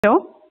Hello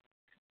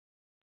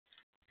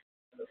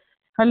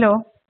hello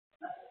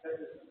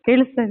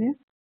ಕೇಳಿಸ್ತಾ ಇದೆಯಾ?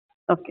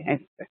 Okay,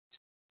 ಆಯ್ತು.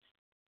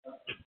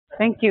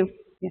 Thank you.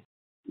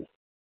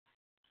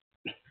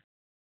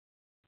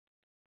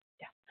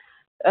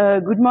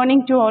 Good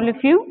morning to all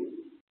of you.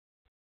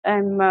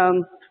 I'm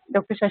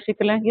Dr.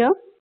 Shashikala here.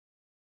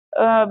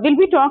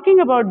 We'll be talking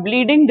about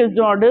bleeding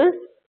disorders,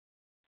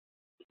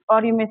 or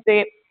you may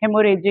say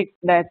hemorrhagic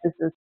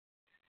diathesis.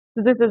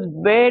 So this is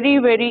very,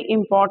 very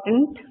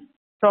important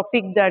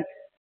topic that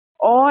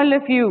all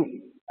of you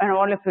and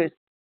all of us,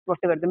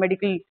 whatever, the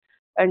medical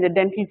and the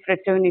dental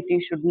fraternity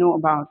should know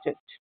about it.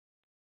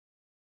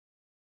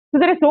 So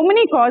there are so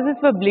many causes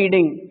for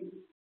bleeding,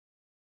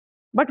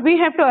 but we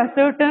have to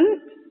ascertain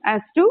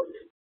as to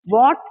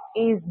what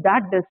is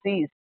that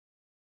disease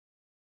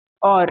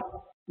or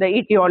the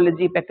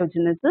etiology,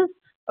 pathogenesis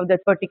of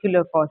that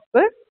particular cause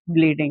for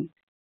bleeding.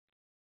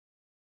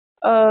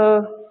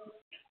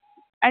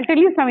 I'll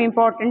tell you some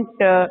important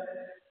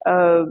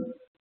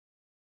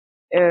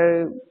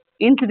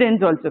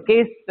incidents also,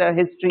 case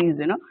histories,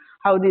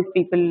 how these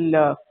people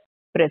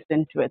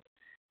present with.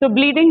 So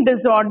bleeding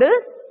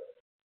disorders,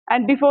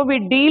 and before we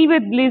deal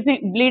with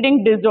bleeding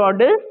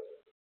disorders,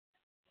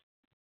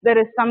 there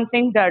is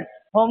something that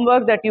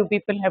homework that you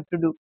people have to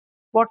do.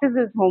 What is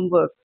this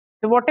homework?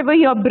 So whatever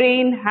your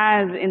brain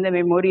has in the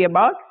memory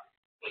about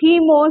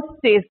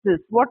hemostasis.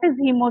 What is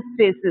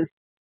hemostasis?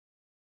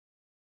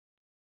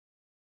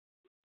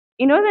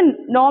 Then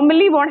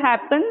normally what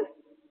happens,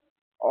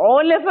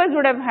 all of us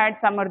would have had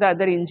some or the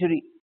other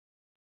injury.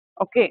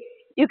 Okay,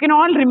 you can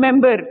all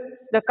remember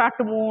the cut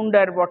wound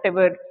or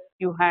whatever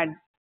you had.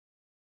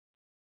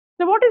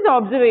 So what is the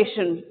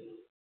observation?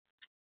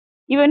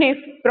 Even if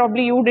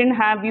probably you didn't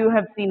have, you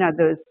have seen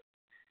others.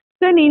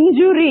 So an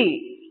injury,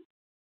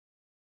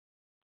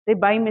 say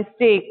by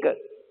mistake,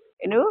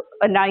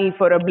 a knife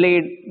or a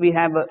blade, we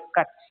have a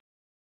cut.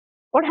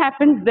 What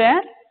happens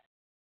there?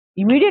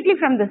 Immediately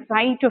from the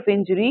site of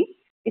injury,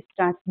 it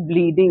starts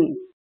bleeding.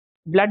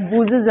 Blood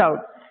oozes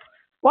out.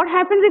 What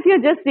happens if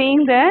you're just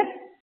staying there?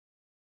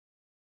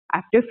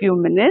 After a few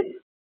minutes,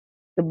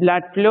 the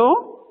blood flow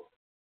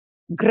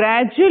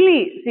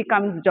gradually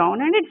comes down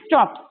and it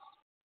stops.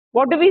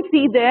 What do we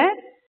see there?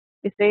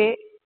 We say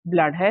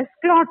blood has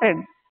clotted.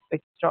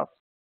 It stops.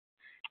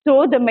 So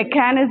the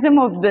mechanism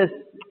of this,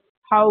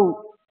 how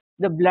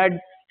the blood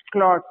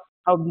clots,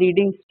 how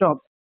bleeding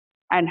stops,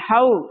 and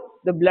how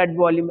the blood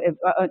volume,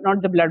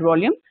 not the blood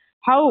volume,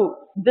 how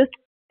this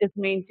is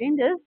maintained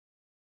is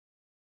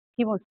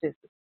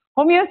hemostasis.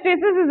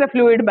 Homeostasis is a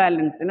fluid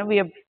balance. We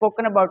have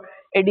spoken about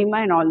edema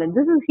and all that.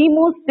 This is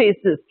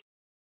hemostasis.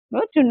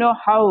 To know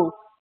how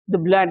the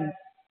blood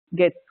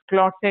gets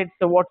clotted.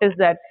 So what is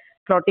that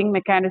clotting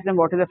mechanism?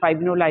 What is the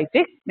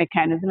fibrinolytic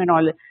mechanism and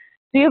all that?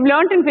 So you have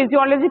learned in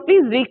physiology.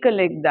 Please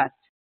recollect that.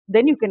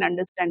 Then you can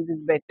understand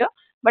this better.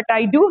 But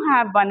I do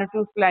have one or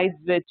two slides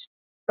which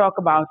talk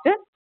about it.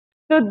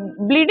 So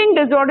bleeding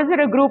disorders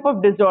are a group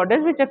of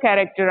disorders which are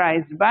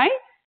characterized by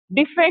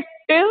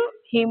defective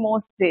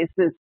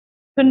hemostasis.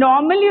 So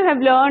normally you have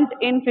learned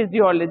in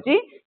physiology.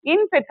 In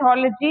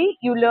pathology,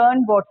 you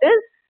learn what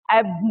is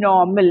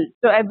abnormal.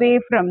 So away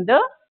from the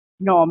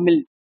normal.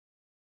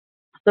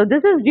 So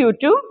this is due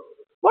to,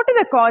 what are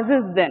the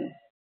causes then?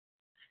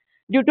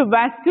 Due to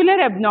vascular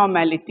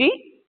abnormality,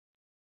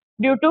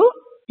 due to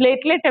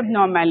platelet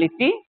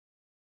abnormality,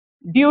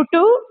 due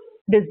to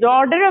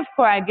disorder of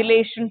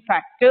coagulation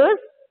factors,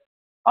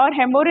 or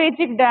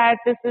hemorrhagic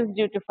diathesis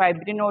due to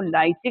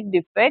fibrinolytic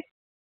defect,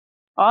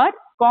 or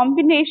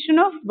combination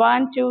of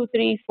 1, 2,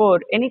 3, 4,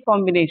 any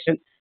combination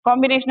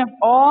of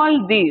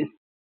all these.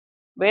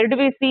 Where do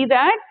we see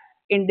that?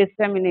 In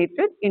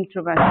disseminated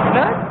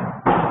intravascular,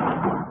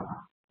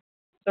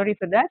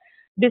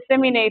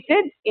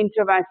 disseminated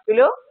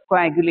intravascular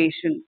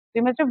coagulation.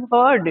 You must have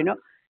heard,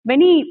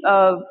 many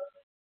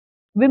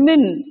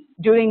women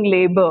during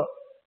labor,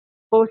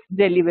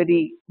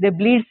 post-delivery, they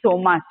bleed so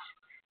much.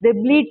 They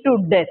bleed to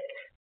death.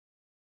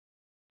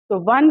 So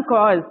one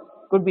cause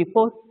could be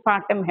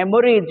postpartum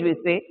hemorrhage, we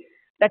say.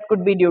 That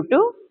could be due to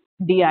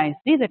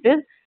DIC, that is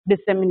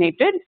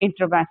disseminated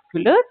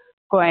intravascular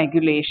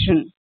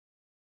coagulation.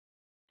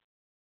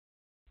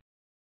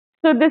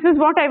 So this is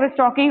what I was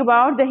talking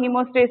about, the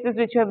hemostasis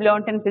which you have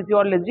learnt in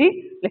physiology.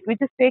 Let me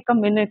just take a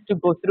minute to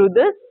go through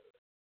this.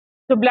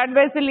 So blood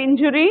vessel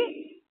injury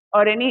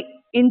or any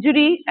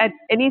injury at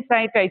any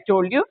site, I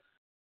told you,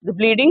 the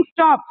bleeding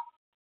stops.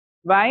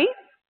 Why?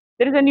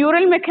 There is a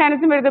neural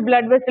mechanism where the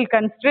blood vessel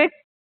constricts,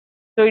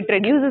 so it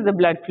reduces the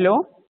blood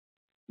flow.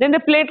 Then the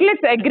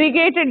platelets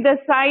aggregate at the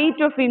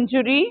site of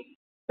injury,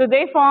 so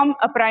they form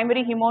a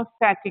primary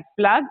hemostatic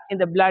plug in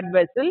the blood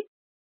vessel.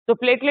 So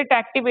platelet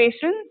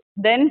activation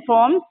then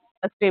forms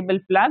a stable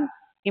plug,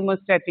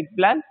 hemostatic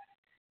plug.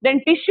 Then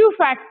tissue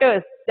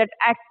factors that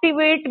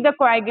activate the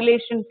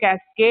coagulation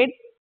cascade.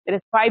 There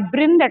is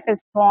fibrin that is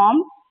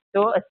formed,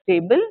 so a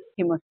stable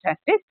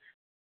hemostatic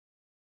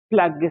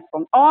plug is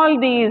formed. All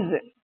these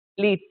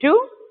lead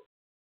to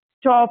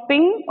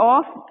stopping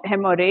of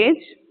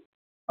hemorrhage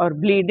or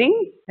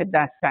bleeding at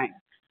that time.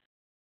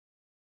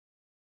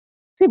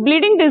 See,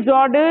 bleeding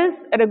disorders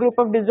are a group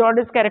of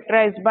disorders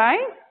characterized by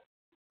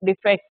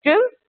defective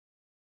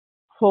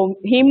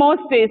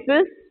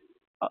hemostasis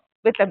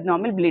with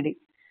abnormal bleeding.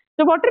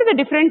 So what are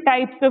the different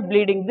types of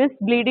bleeding? This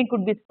bleeding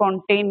could be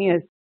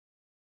spontaneous.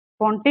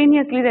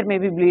 Spontaneously there may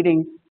be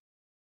bleeding.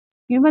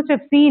 You must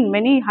have seen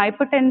many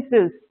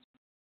hypertensives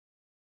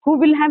who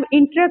will have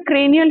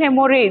intracranial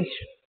hemorrhage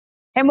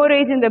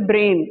in the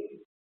brain.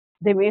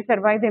 They may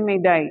survive, they may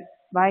die.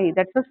 Why?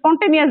 That's a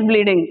spontaneous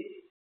bleeding.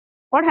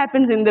 What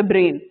happens in the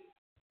brain?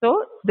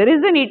 So there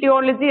is an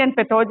etiology and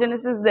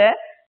pathogenesis there,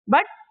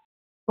 but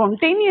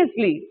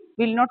spontaneously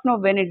we'll not know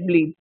when it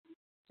bleeds.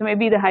 So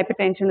maybe the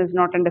hypertension is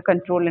not under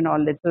control and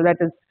all that. So that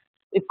is,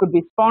 it could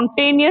be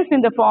spontaneous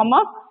in the form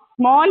of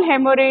small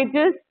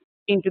hemorrhages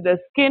into the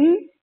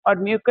skin or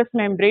mucous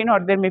membrane, or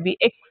there may be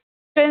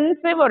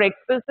extensive or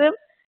excessive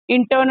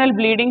internal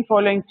bleeding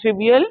following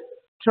trivial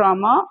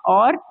trauma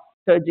or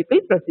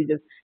surgical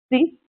procedures.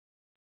 See,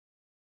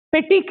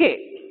 petechiae,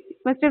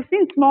 must have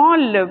seen small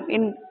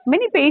in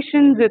many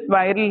patients with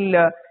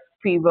viral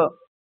fever.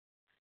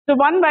 So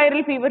one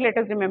viral fever, let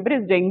us remember,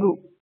 is dengue,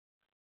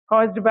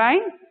 caused by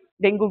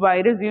dengue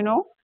virus, you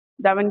know.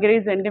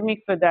 Davangere is endemic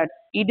for that.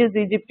 Aedes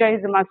aegypti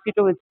is a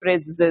mosquito which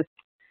spreads this.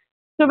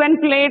 So when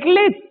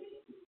platelets,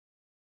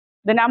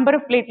 the number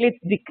of platelets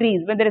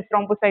decrease, when there is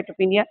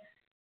thrombocytopenia,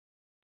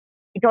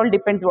 it all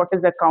depends what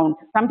is the count.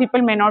 Some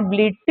people may not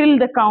bleed till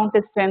the count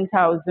is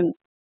 10,000.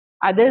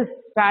 Others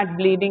start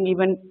bleeding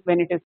even when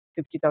it is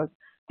 50,000.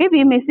 Okay,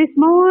 we may see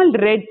small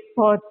red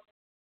spots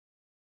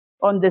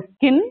on the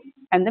skin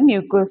and the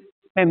mucous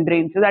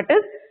membrane. So that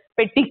is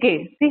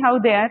petechiae. See how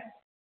they are?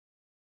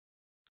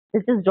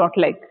 This is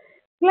dot-like.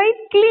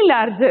 Slightly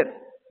larger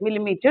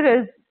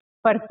millimeter is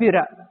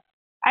purpura.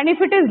 And if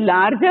it is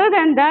larger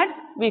than that,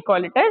 we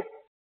call it as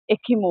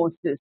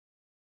ecchymosis.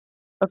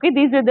 Okay,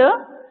 these are the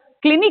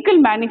clinical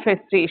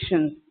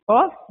manifestations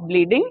of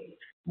bleeding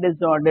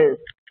disorders.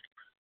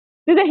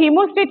 So the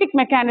hemostatic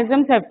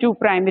mechanisms have two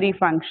primary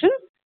functions: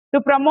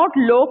 to promote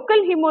local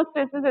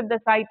hemostasis at the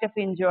site of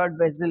injured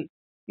vessel.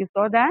 You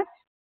saw that?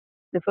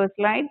 The first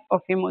slide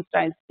of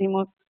hemostasis.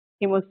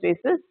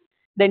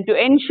 Then to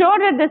ensure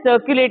that the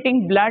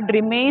circulating blood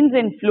remains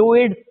in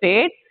fluid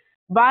state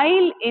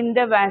while in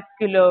the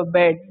vascular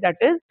bed. That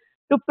is,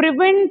 to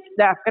prevent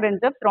the occurrence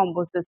of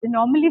thrombosis. So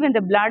normally when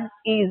the blood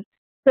is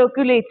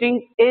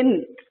circulating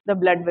in the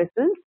blood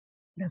vessels,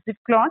 does it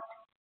clot?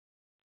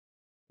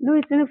 No,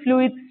 it's in a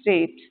fluid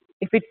state.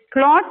 If it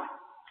clots,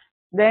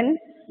 then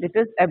it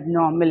is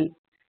abnormal.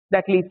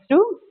 That leads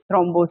to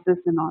thrombosis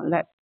and all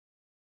that.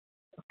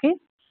 Okay.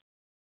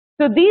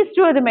 So these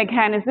two are the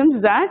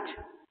mechanisms that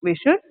we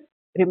should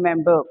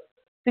remember.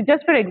 So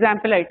just for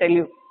example, I tell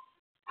you,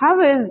 how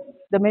is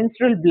the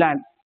menstrual blood?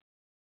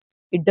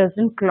 It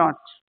doesn't clot.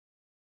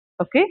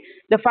 Okay.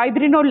 The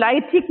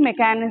fibrinolytic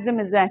mechanism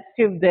is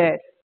active there.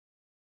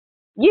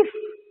 If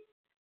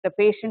the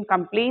patient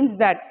complains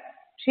that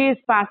she is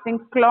passing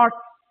clots,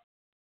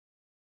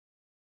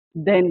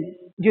 then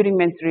during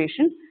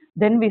menstruation,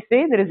 then we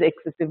say there is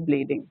excessive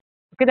bleeding.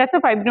 Okay, that's a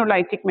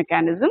fibrinolytic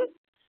mechanism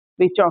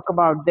we talk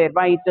about there,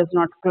 why it does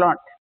not clot.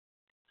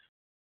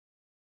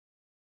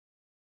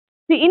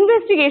 The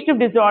investigation of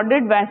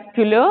disordered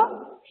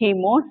vascular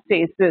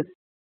hemostasis.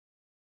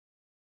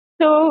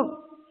 So,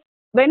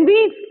 when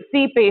we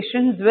see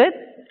patients with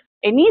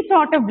any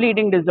sort of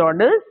bleeding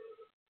disorders,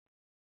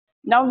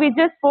 now we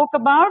just spoke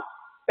about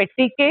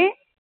petechiae,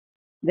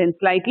 then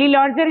slightly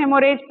larger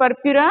hemorrhage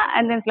purpura,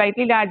 and then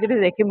slightly larger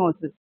is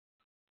ecchymosis.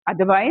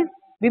 Otherwise,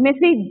 we may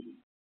see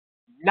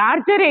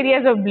larger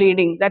areas of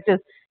bleeding. That is,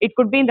 it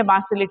could be in the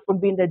muscle, it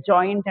could be in the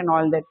joint and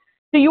all that.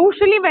 So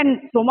usually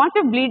when so much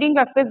of bleeding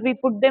occurs, we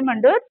put them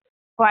under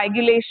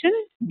coagulation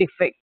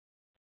defect.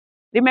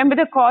 Remember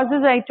the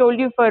causes I told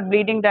you for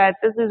bleeding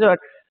diathesis or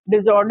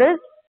disorders.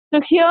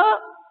 So here,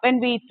 when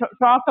we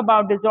talk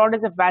about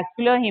disorders of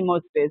vascular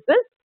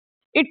hemostasis,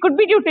 it could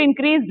be due to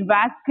increased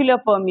vascular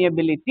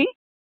permeability,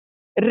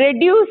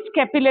 reduced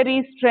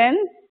capillary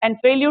strength, and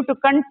failure to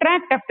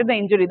contract after the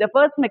injury. The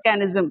first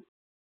mechanism,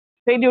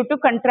 failure to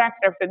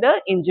contract after the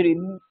injury.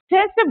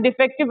 Test of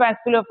defective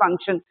vascular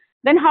function.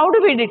 Then how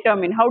do we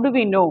determine? How do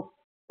we know?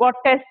 What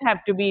tests have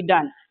to be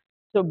done?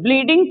 So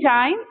bleeding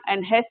time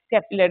and Hess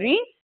capillary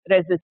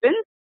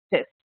resistance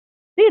test.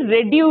 See,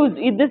 reduce,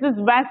 this is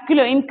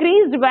vascular,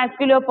 increased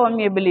vascular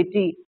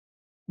permeability.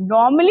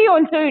 Normally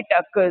also it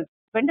occurs.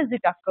 When does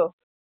it occur?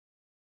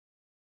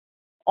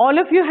 All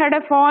of you had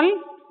a fall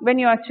when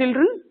you are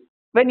children,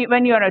 when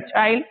you are a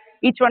child,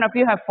 each one of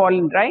you have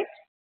fallen, right?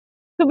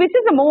 So which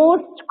is the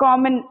most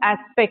common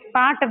aspect,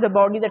 part of the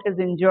body that is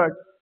injured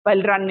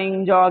while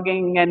running,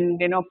 jogging, and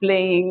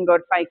playing or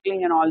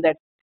cycling and all that?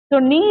 So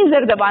knees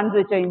are the ones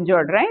which are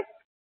injured, right?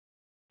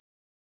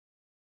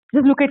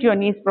 Just look at your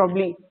knees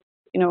probably.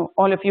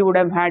 All of you would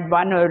have had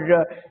one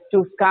or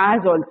two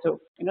scars also.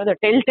 The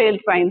telltale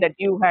sign that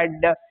you had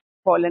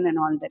fallen and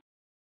all that.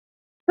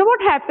 So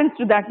what happens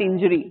to that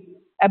injury?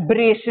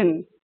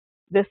 Abrasion.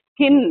 The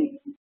skin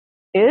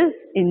is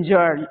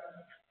injured.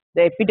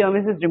 The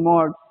epidermis is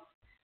removed.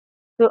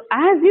 So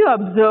as you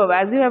observe,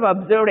 as you have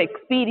observed,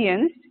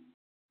 experienced,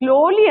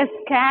 slowly a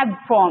scab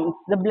forms,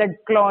 the blood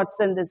clots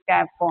and the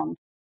scab forms.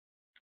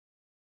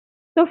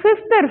 So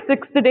fifth or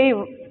sixth day,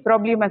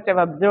 probably you must have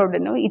observed,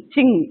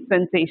 itching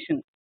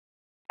sensation.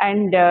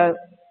 And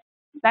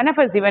none of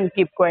us even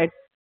keep quiet.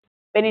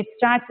 When it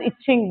starts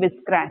itching, we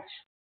scratch.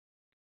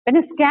 When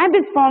a scab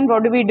is formed,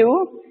 what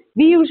do?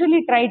 We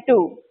usually try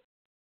to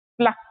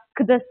pluck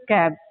the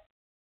scab.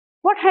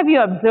 What have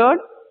you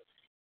observed?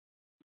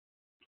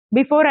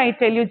 Before I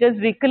tell you, just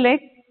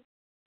recollect.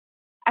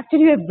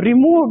 Actually, you have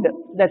removed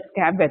the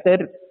scab,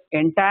 whether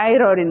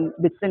entire or in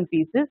bits and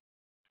pieces.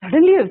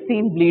 Suddenly, you have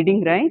seen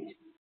bleeding, right?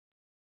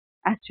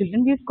 As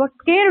children, we got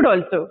scared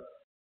also.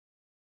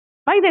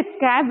 Why that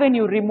scab, when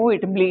you remove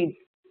it, bleeds?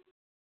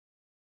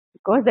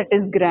 Because that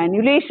is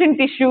granulation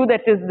tissue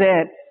that is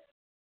there.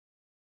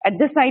 At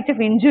the site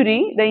of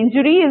injury, the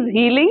injury is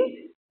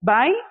healing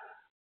by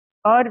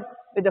or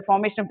with the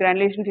formation of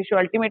granulation tissue.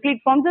 Ultimately, it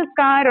forms a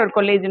scar or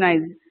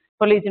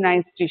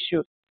collagenized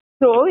tissue.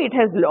 So it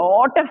has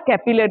lot of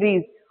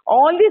capillaries.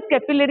 All these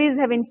capillaries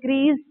have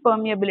increased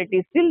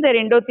permeability. Still, their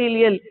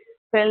endothelial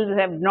cells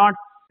have not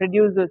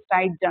produced those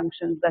tight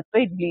junctions. That's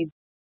why it bleeds.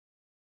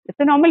 It's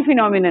a normal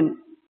phenomenon.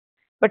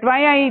 But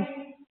why I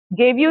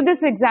gave you this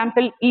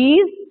example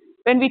is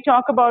when we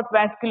talk about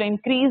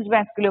increased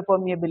vascular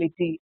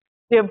permeability.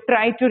 So you have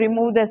tried to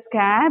remove the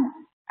scab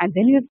and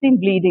then you have seen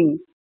bleeding.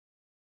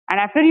 And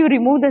after you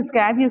remove the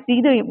scab, you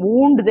see the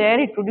wound there,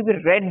 it would be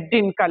red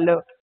in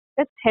color.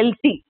 That's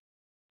healthy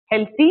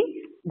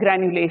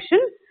granulation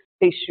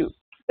tissue.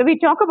 So we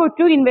talk about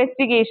two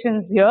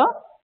investigations here,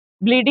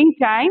 bleeding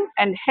time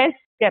and Hess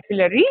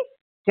capillary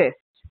test.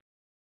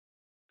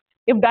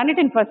 You've done it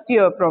in first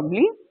year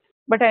probably,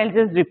 but I'll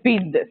just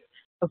repeat this,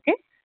 okay?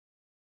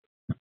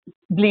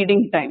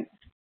 Bleeding time.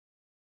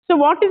 So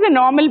what is a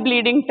normal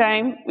bleeding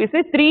time? We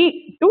say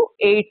 3 to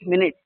 8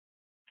 minutes.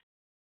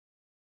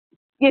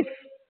 If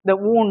the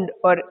wound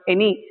or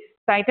any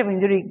site of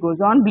injury goes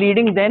on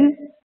bleeding, then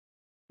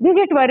we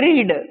get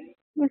worried.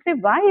 We say,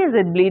 why is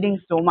it bleeding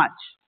so much?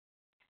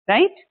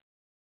 Right?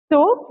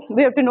 So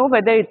we have to know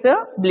whether it's a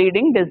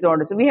bleeding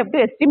disorder. So we have to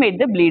estimate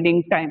the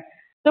bleeding time.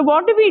 So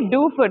what do we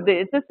do for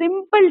this? It's a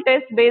simple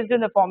test based on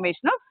the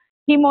formation of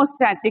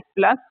hemostatic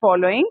flux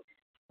following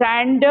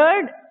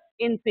standard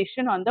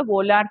incision on the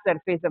volar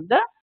surface of the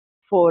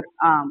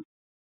forearm.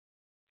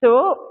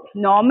 So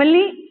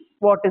normally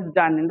what is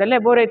done in the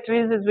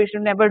laboratories is we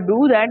should never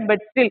do that, but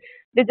still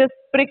they just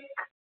prick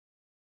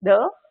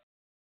the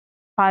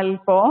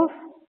pulp of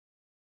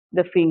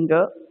the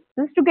finger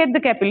just to get the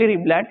capillary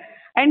blood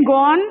and go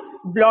on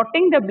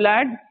blotting the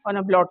blood on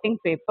a blotting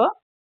paper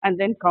and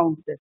then count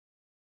this.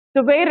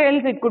 So where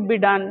else it could be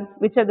done?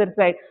 Which other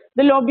side?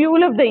 The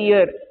lobule of the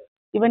ear.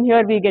 Even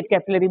here we get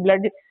capillary blood.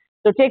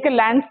 So take a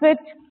lancet,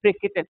 prick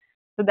it in.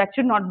 So that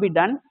should not be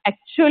done.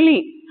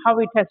 Actually, how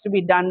it has to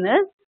be done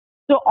is,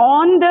 so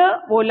on the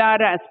volar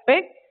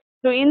aspect,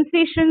 so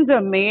incisions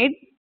are made,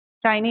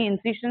 tiny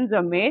incisions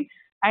are made,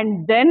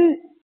 and then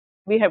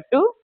we have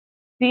to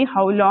see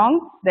how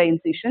long the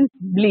incisions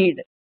bleed.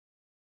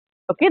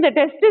 Okay, the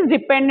test is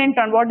dependent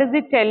on what does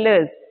it tell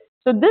us.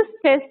 So this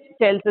test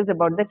tells us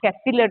about the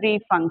capillary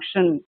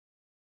function,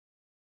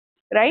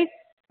 right?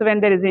 So when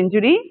there is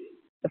injury,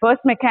 the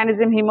first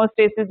mechanism,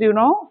 hemostasis,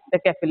 the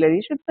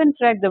capillary should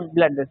contract, the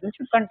blood vessel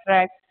should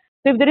contract.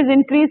 So if there is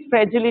increased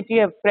fragility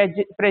of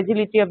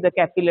the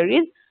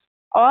capillaries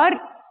or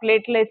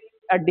platelets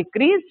are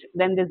decreased,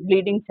 then this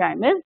bleeding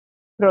time is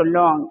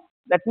prolonged.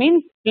 That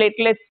means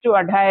platelets to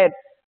adhere.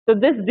 So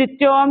this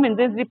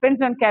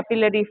depends on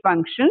capillary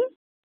function.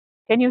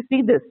 Can you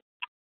see this?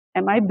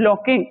 Am I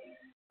blocking?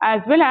 As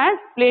well as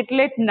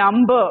platelet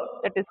number,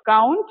 that is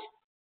count,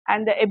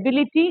 and the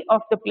ability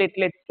of the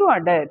platelets to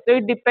adhere. So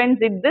it depends.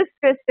 If this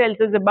test tells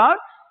us about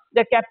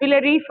the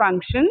capillary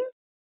function,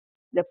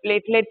 the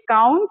platelet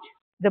count,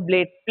 the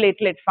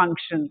platelet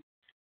function.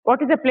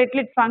 What is the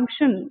platelet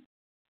function?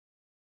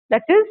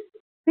 That is,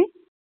 see,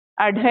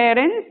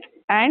 adherence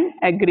and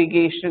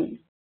aggregation.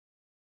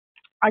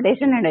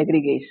 Adhesion and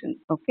aggregation.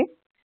 Okay.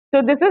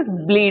 So this is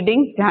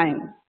bleeding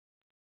time.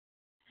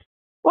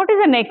 What is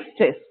the next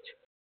test?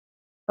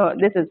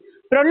 This is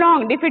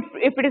prolonged. If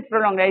it is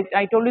prolonged,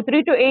 I told you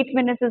 3 to 8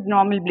 minutes is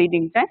normal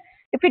bleeding time.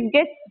 If it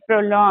gets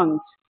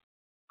prolonged,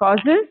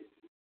 causes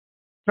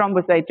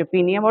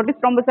thrombocytopenia. What is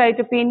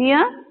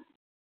thrombocytopenia?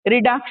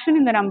 Reduction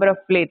in the number of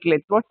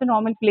platelets. What's the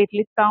normal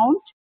platelet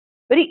count?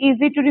 Very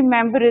easy to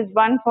remember is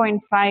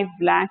 1.5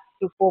 lakhs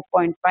to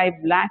 4.5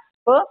 lakhs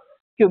per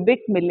cubic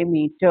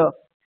millimeter.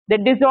 The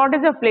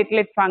disorders of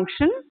platelet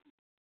function.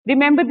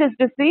 Remember this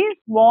disease,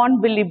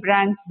 von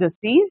Willebrand's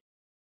disease.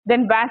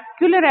 Then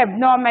vascular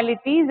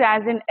abnormalities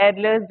as in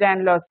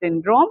Ehlers-Danlos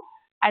syndrome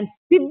and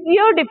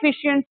severe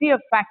deficiency of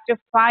factor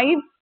 5,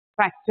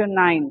 factor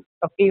 9.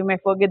 Okay, you may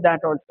forget that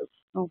also,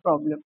 no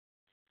problem.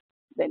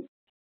 Then,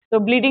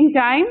 so bleeding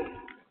time,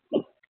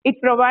 it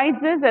provides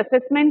us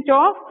assessment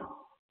of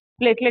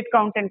platelet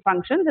count and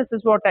function. This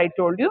is what I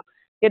told you.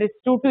 Here is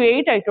 2 to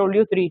 8, I told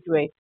you 3 to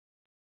 8.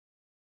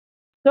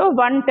 So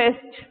one test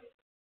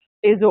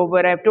is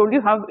over. I've told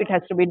you how it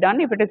has to be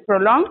done. If it is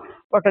prolonged,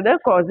 what are the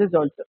causes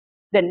also.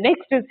 The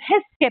next is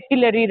Hess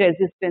capillary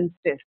resistance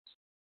test.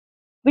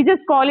 We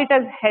just call it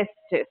as Hess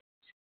test.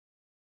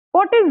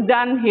 What is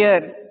done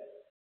here?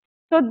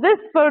 So this,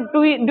 for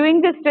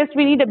doing this test,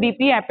 we need a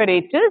BP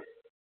apparatus.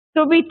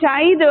 So we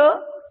tie the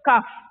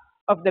cuff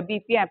of the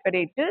BP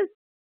apparatus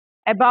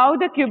above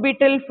the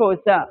cubital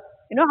fossa.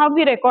 You know how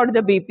we record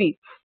the BP.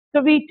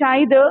 So we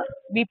tie the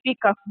BP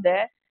cuff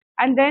there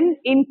and then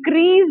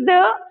increase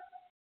the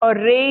or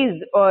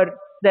raise or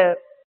the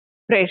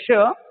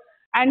pressure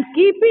and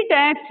keep it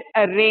at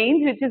a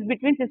range which is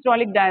between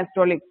systolic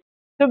diastolic.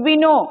 So we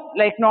know,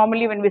 like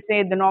normally when we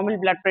say the normal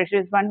blood pressure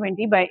is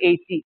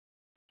 120/80.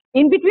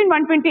 In between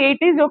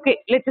 120 is okay.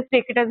 Let's just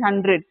take it as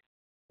 100.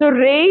 So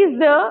raise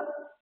the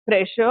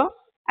pressure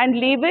and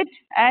leave it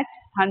at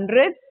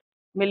 100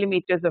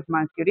 millimeters of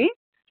mercury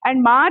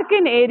and mark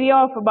an area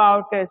of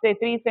about say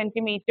 3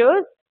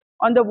 centimeters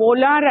on the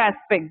volar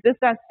aspect, this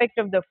aspect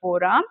of the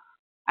forearm,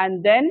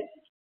 and then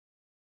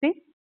see.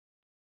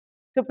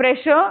 So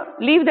pressure,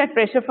 leave that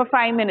pressure for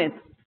 5 minutes.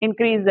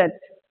 Increase that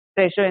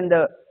pressure in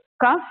the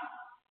cuff,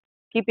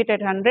 keep it at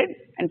 100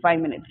 and 5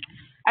 minutes.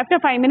 After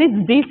 5 minutes,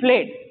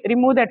 deflate,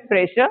 remove that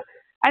pressure,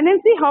 and then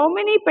see how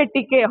many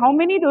petechiae, how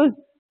many those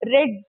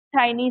red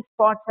tiny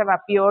spots have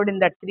appeared in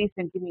that 3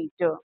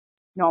 centimeter.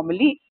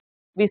 Normally,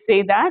 we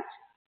say that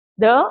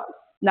the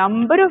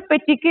number of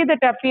petechiae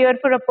that appear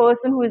for a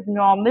person who is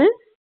normal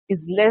is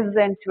less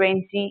than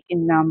 20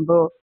 in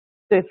number.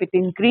 So if it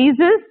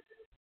increases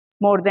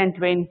more than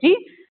 20,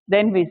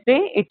 then we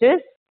say it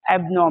is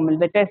abnormal.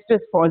 The test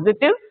is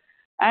positive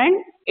and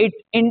it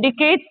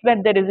indicates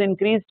that there is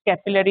increased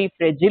capillary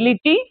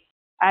fragility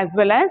as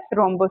well as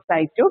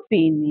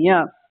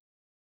thrombocytopenia.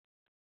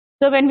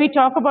 So when we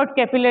talk about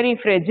capillary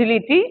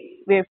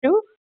fragility, we have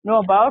to know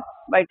about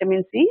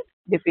vitamin C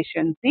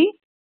deficiency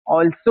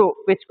also,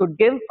 which could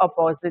give a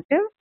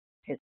positive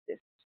test.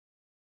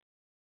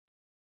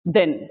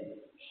 Then,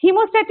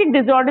 hemostatic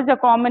disorders are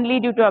commonly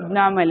due to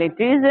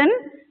abnormalities in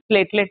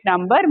platelet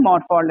number,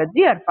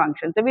 morphology or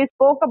function. So we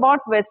spoke about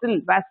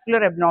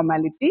vascular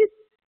abnormalities,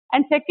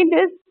 and second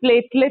is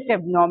platelet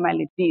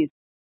abnormalities.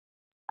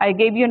 I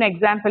gave you an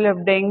example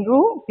of dengue,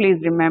 please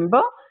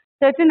remember.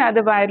 Certain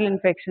other viral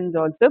infections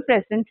also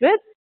present with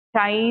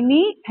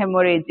tiny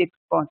hemorrhagic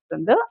spots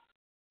on the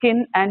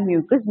skin and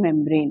mucous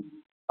membrane.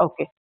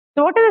 Okay.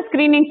 So what are the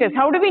screening tests?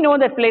 How do we know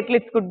that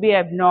platelets could be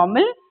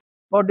abnormal?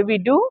 What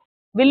do?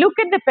 We look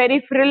at the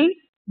peripheral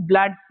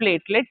blood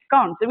platelet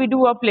count. So we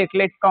do a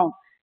platelet count.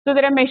 So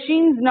there are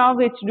machines now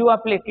which do a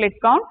platelet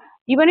count.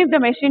 Even if the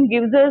machine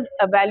gives us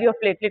a value of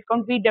platelet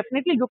count, we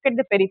definitely look at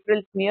the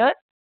peripheral smear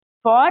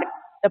for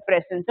the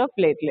presence of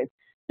platelets.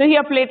 So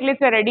here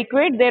platelets are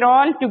adequate. They're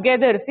all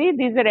together. See,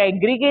 these are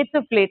aggregates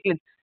of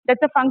platelets.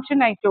 That's a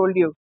function I told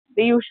you.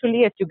 They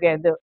usually are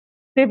together.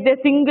 So if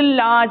they're single,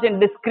 large and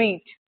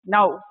discrete.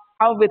 Now,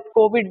 how with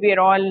COVID we are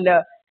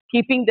all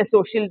keeping the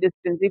social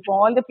distance. If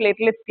all the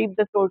platelets keep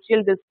the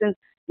social distance,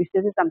 this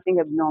is something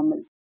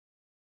abnormal.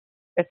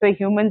 That's why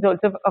humans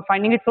also are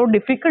finding it so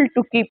difficult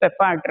to keep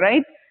apart,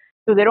 right?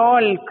 So they're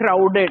all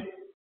crowded.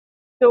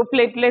 So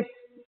platelets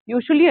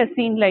usually are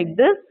seen like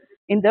this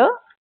in the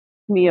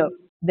smear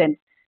then.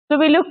 So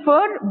we look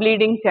for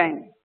bleeding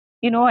time.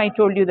 You know, I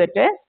told you the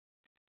test.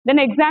 Then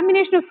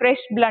examination of fresh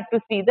blood to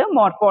see the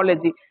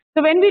morphology.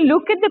 So when we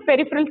look at the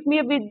peripheral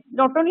smear, we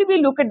not only we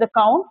look at the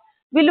count,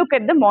 we look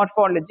at the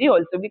morphology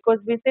also, because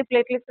we say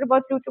platelets are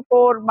about 2 to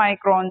 4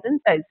 microns in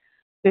size.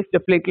 So if the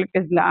platelet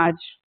is large,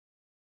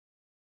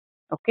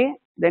 okay,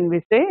 then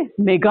we say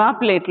mega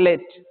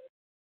platelet.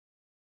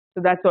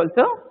 So that's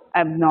also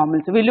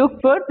abnormal. So we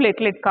look for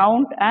platelet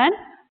count and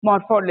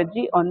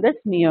morphology on the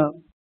smear.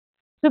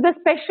 So the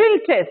special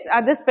tests,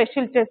 other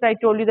special tests, I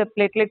told you the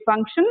platelet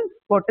function.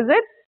 What is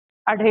it?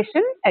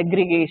 Adhesion,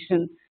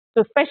 aggregation.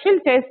 So special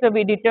tests, so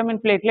we determine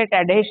platelet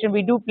adhesion.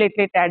 We do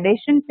platelet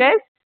adhesion test,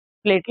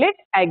 platelet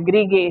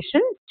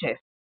aggregation test.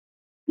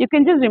 You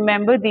can just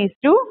remember these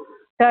two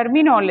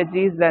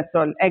terminologies, that's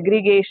all.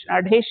 Aggregation,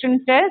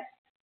 adhesion test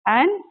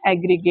and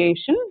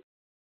aggregation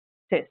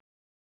test.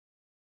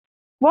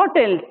 What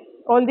else?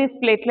 All these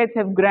platelets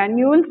have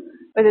granules,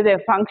 whether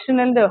they're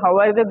functional, how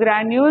are the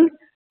granules?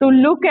 To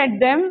look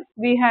at them,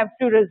 we have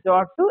to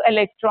resort to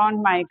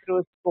electron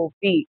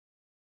microscopy.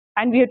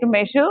 And we have to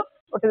measure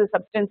what are the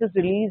substances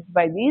released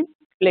by these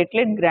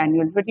platelet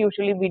granules. But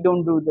usually we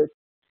don't do this.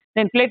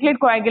 Then platelet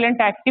coagulant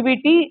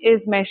activity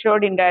is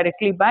measured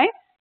indirectly by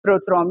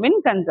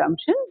prothrombin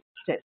consumption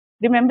test.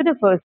 Remember the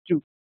first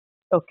two.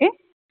 Okay.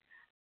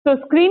 So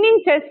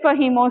screening tests for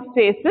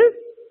hemostasis.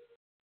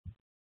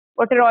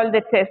 What are all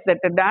the tests that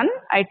are done?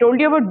 I told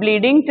you about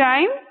bleeding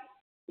time.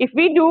 If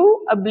we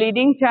do a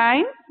bleeding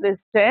time, this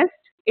test,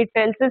 it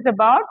tells us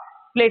about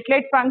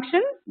platelet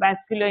function,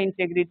 vascular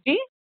integrity.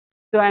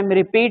 So I'm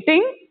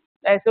repeating,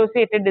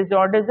 associated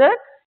disorders are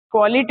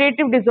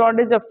qualitative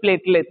disorders of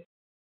platelets.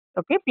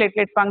 Okay,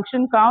 platelet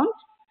function count,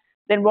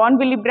 then von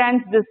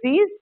Willebrand's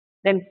disease,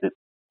 then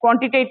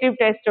quantitative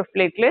test of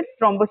platelets,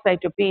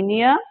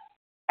 thrombocytopenia,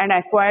 and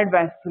acquired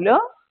vascular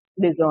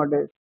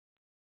disorders.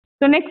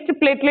 So next,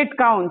 platelet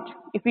count.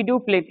 If we do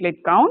platelet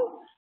count,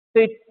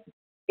 so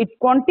it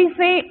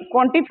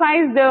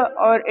quantifies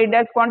or it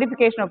does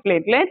quantification of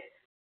platelets,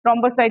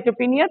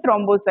 thrombocytopenia,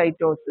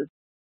 thrombocytosis.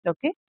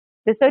 Okay,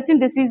 there's certain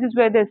diseases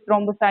where there's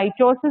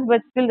thrombocytosis,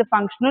 but still the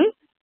functional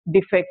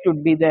defect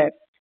would be there.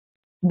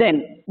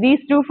 Then these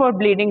two for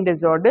bleeding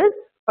disorders.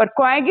 For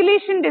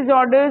coagulation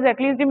disorders, at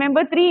least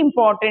remember three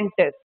important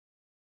tests.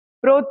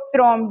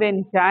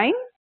 Prothrombin time.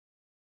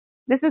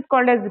 This is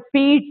called as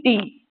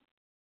PT.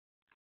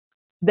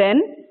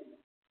 Then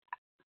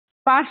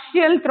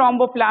partial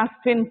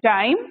thromboplastin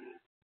time,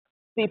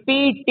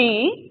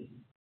 CPT.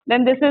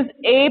 Then this is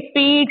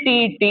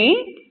APTT.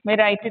 We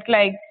write it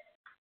like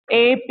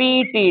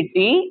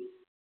APTT.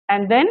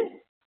 And then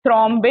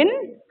thrombin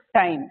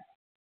time.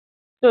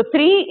 So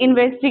three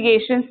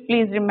investigations,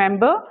 please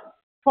remember,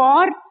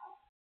 for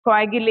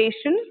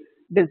coagulation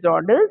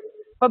disorders,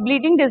 for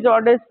bleeding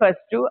disorders first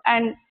two,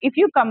 and if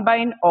you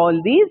combine all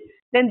these,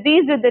 then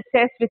these are the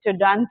tests which are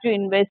done to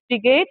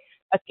investigate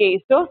a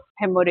case of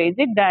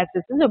hemorrhagic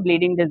diathesis or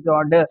bleeding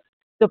disorder.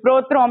 So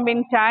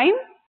prothrombin time,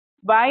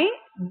 why?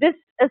 This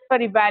is for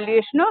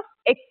evaluation of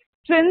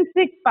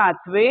extrinsic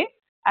pathway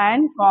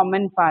and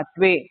common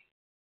pathway.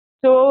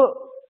 So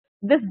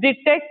this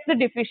detects the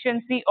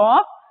deficiency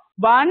of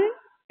 1,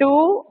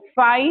 2,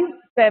 5,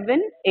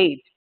 7, 8.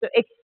 So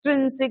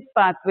extrinsic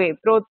pathway,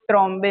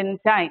 prothrombin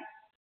time.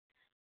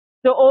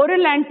 So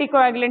oral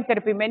anticoagulant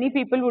therapy, many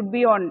people would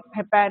be on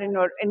heparin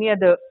or any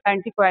other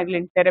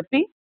anticoagulant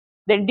therapy.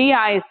 Then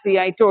DIC,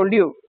 I told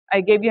you,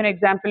 I gave you an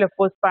example of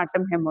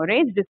postpartum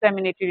hemorrhage,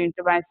 disseminated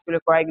intravascular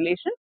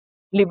coagulation,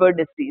 liver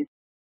disease.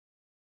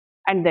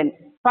 And then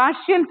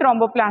partial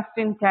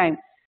thromboplastin time.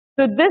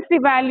 So this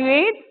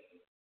evaluates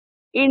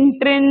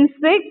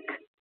intrinsic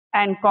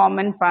and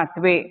common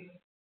pathway.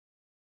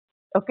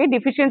 Okay,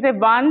 deficiency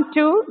 1,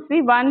 2,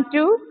 see 1,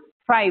 2,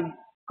 5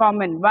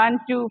 common, 1,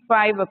 2,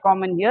 5 a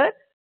common here,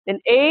 then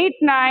 8,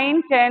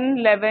 9, 10,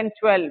 11,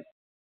 12.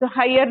 So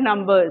higher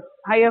numbers,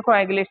 higher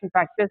coagulation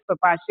factors for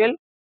partial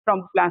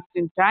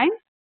thromboplastin time.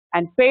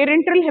 And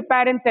parenteral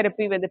heparin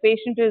therapy, where the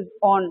patient is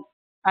on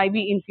IV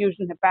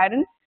infusion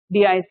heparin,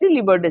 DIC,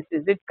 liver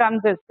disease. It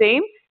comes as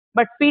same,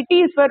 but PT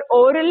is for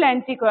oral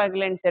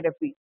anticoagulant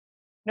therapy.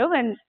 You know,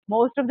 when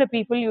most of the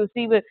people you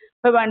see who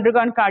have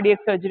undergone cardiac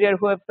surgery or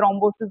who have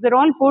thrombosis, they're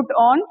all put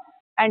on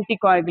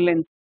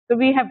anticoagulants. So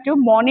we have to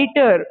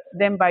monitor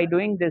them by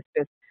doing this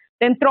test.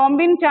 Then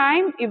thrombin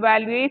time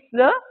evaluates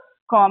the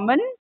common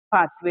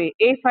pathway,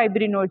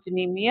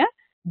 afibrinogenemia,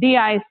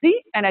 DIC,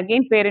 and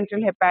again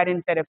parenteral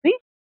heparin therapy.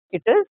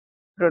 It is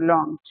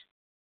prolonged.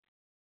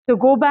 So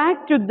go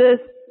back to this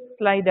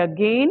slide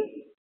again.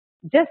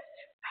 Just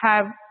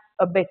have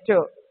a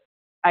better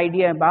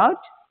idea about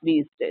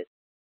these tests.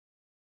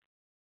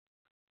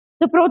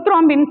 So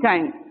prothrombin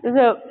time is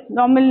a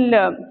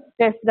normal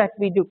test that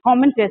we do,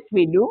 common test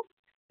we do.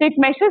 So it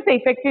measures the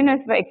effectiveness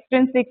of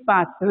extrinsic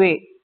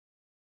pathway.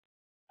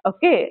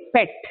 Okay,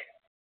 PET,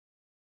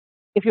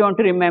 if you want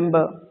to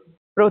remember.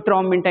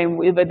 Prothrombin time,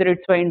 whether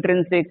it's for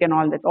intrinsic and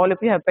all that. All of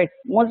you have PETs.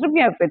 Most of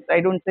you have PETs.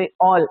 I don't say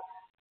all,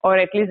 or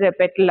at least they're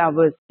PET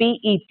lovers.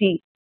 PET,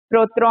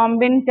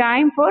 prothrombin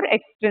time for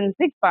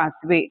extrinsic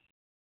pathway.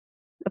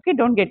 Okay,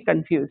 don't get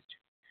confused.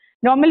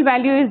 Normal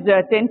value is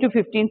 10 to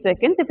 15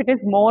 seconds. If it is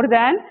more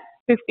than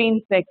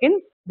 15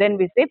 seconds, then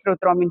we say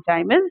prothrombin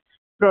time is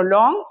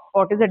prolonged.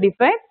 What is the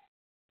defect?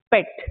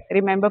 PET.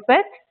 Remember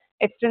PET?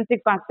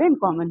 Extrinsic pathway and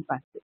common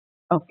pathway.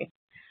 Okay.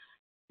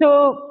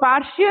 So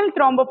partial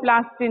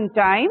thromboplastin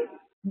time,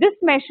 this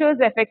measures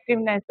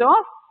effectiveness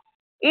of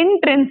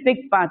intrinsic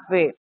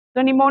pathway.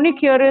 So mnemonic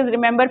here is,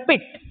 remember,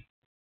 PIT.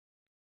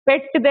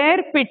 PET there,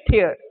 PIT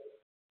here.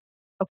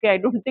 Okay, I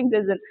don't think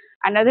there's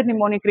another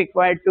mnemonic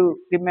required to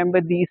remember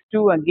these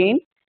two again.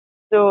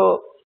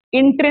 So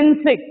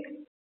intrinsic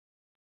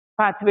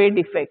pathway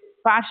defect.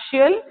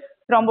 Partial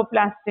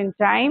thromboplastin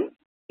time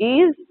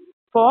is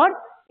for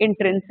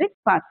intrinsic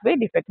pathway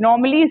defect.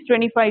 Normally it's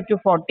 25 to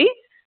 40.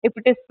 If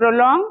it is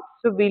prolonged,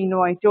 so we'll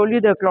know. I told you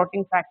the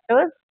clotting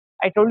factors.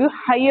 I told you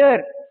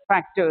higher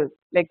factors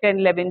like 10,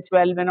 11,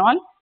 12 and all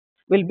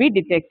will be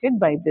detected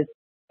by this,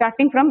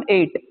 starting from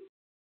 8.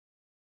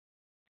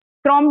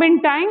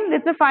 Thrombin time,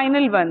 that's the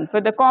final one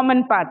for the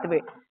common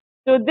pathway.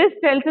 So this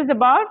tells us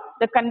about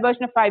the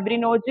conversion of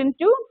fibrinogen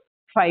to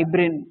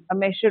fibrin, a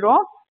measure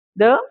of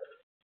the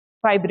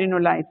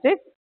fibrinolytic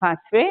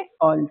pathway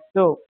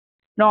also.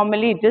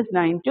 Normally it is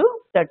 9 to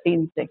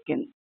 13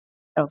 seconds.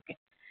 Okay.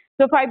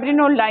 So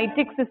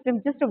fibrinolytic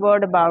system, just a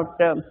word about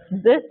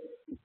this.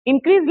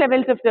 Increased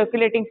levels of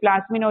circulating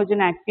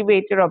plasminogen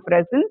activator are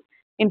present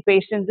in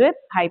patients with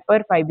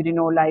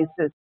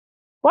hyperfibrinolysis.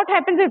 What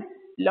happens if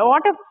a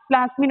lot of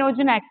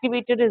plasminogen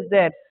activator is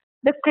there?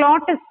 The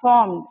clot is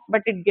formed,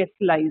 but it gets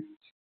lysed.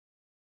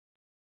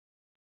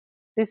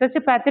 This is such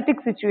a pathetic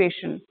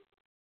situation.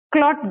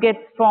 Clot gets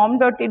formed,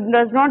 but it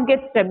does not get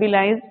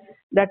stabilized.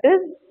 That is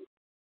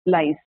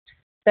lysed.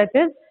 That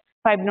is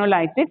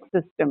fibrinolytic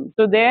system.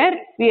 So there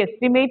we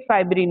estimate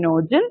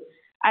fibrinogen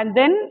and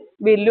then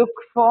we look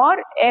for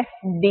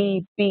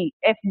FDP.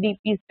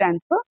 FDP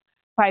stands for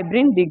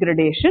fibrin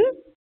degradation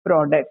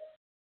products.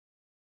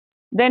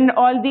 Then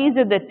all these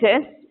are the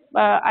tests.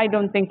 I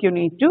don't think you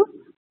need to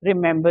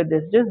remember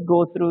this. Just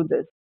go through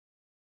this.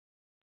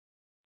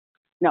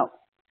 Now,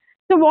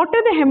 so what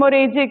are the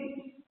hemorrhagic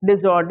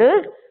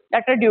disorders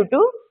that are due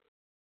to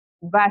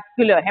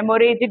vascular?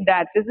 Hemorrhagic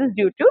death. This is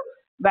due to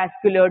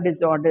vascular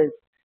disorders.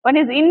 One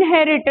is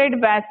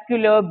inherited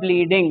vascular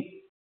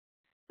bleeding.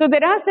 So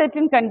there are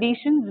certain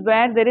conditions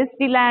where there is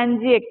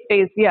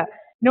telangiectasia,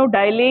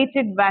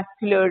 dilated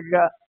vascular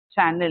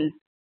channels.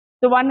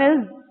 So one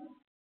is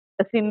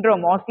a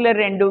syndrome,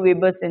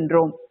 Osler-Rendu-Weber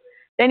syndrome.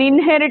 Then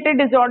inherited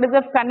disorders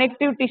of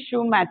connective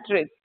tissue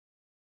matrix.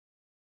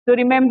 So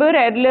remember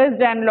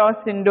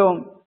Ehlers-Danlos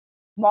syndrome,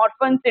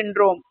 Morphan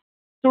syndrome,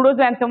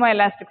 pseudoxanthoma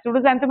elastic.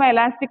 Pseudoxanthoma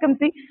elasticum,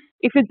 see,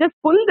 if you just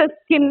pull the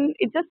skin,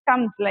 it just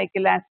comes like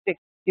elastic.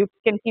 You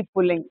can keep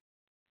pulling.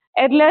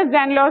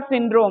 Ehlers-Danlos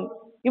syndrome.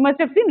 You must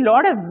have seen a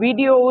lot of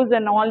videos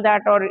and all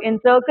that, or in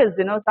circus,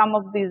 some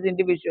of these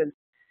individuals.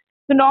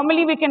 So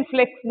normally we can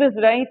flex this,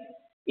 right?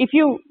 If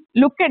you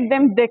look at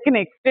them, they can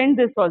extend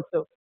this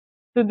also.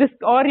 So this,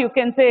 or you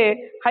can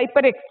say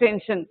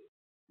hyperextension.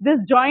 This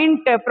joint,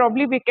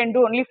 probably we can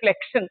do only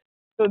flexion.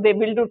 So they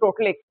will do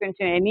total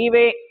extension.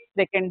 Anyway,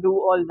 they can do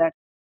all that.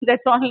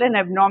 That's all an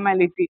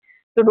abnormality.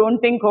 So don't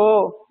think,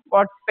 oh,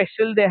 what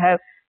special they have.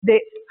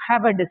 They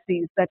have a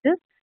disease, that is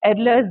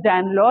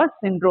Ehlers-Danlos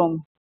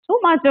syndrome. So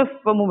much of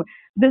movement.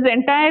 This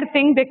entire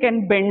thing they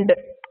can bend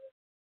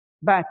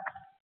back.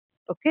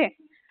 Okay.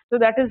 So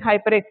that is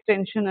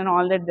hyperextension and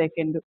all that they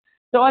can do.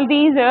 So all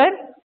these are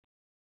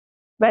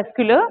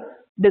vascular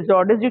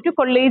disorders due to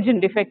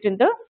collagen defect in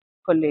the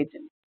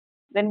collagen.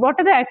 Then what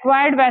are the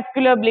acquired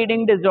vascular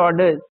bleeding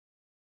disorders?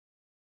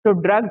 So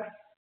drugs,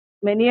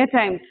 many a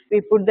times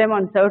we put them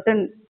on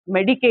certain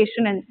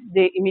medication and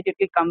they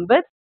immediately come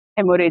with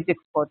hemorrhagic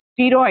spots.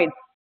 Steroids,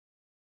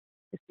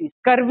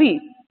 scurvy.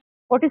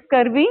 What is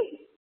scurvy?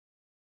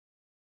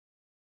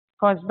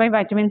 Caused by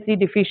vitamin C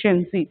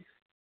deficiency.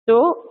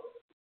 So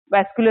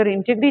vascular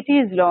integrity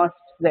is lost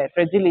there,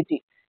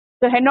 fragility.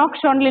 So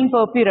Henoch-Schondlin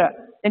purpura,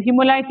 then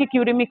hemolytic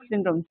uremic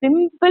syndrome,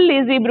 simple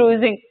easy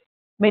bruising.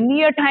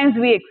 Many a times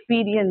we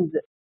experience,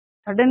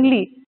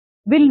 suddenly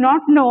will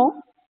not know.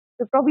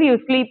 So probably you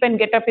sleep and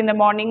get up in the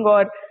morning,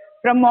 or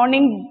from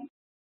morning,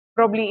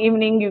 probably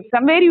evening,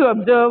 somewhere you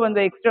observe on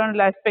the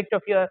external aspect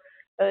of your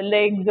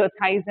legs or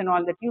thighs and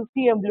all that, you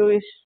see a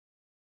bluish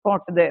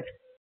spot there,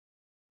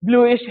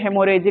 bluish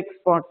hemorrhagic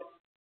spot.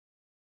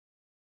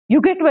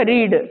 You get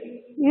worried.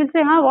 You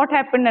say, what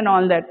happened and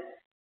all that.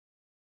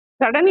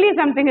 Suddenly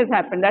something has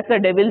happened. That's a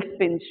devil's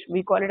pinch.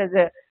 We call it as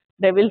a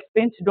devil's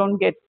pinch. Don't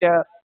get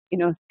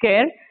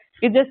scared.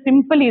 It's just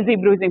simple easy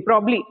bruising.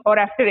 Probably, or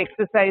after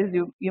exercise,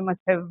 you must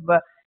have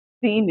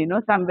seen,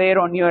 somewhere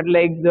on your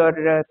legs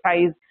or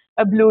thighs,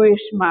 a bluish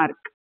mark.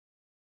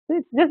 So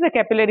it's just a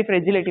capillary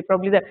fragility.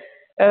 Probably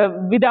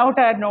without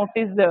our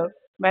notice, the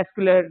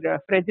vascular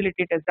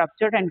fragility has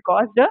ruptured and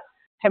caused a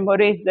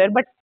hemorrhage there,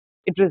 but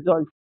it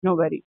resolves. No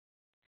worry.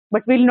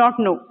 But we'll not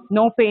know.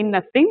 No pain,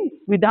 nothing.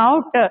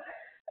 Without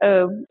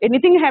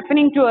anything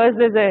happening to us,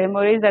 there's a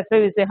hemorrhage. That's why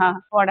we say,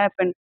 what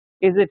happened?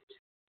 Is it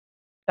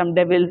some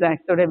devil's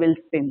act or devil's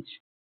pinch?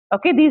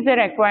 Okay, these are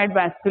acquired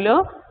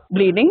vascular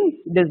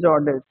bleeding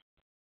disorders.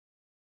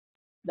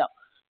 Now,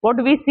 what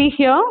do we see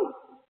here?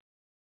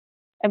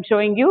 I'm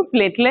showing you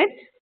platelet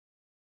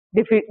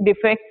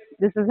defect.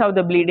 This is how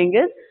the bleeding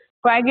is.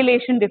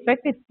 Coagulation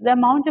defect, the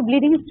amount of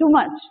bleeding is too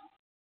much.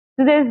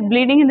 So there's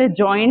bleeding in the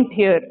joint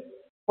here.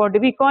 What do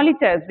we call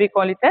it as? We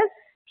call it as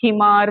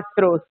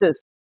hemarthrosis.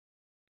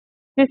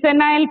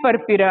 Senile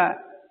purpura,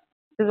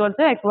 this is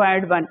also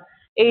acquired one.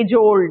 Age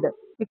old,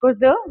 because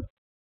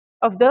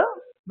of the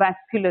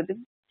vascular,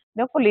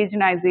 the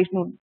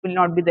collagenization will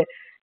not be there.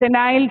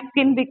 Senile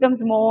skin becomes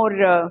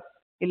more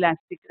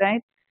elastic,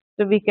 right?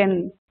 So we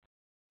can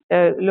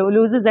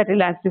loses that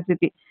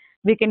elasticity.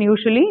 We can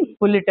usually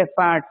pull it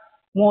apart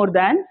more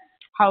than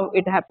how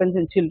it happens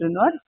in children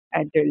or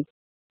adults.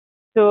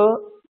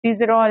 So these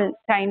are all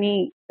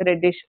tiny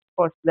reddish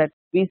spots that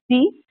we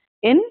see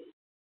in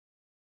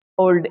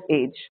old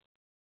age.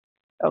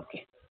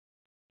 Okay.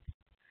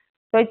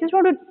 So I just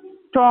want to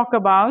talk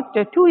about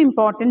two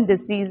important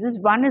diseases.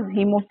 One is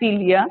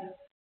hemophilia,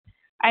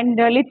 and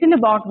a little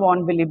about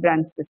von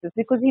Willebrand disease,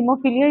 because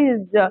hemophilia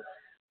is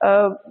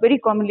very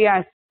commonly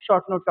asked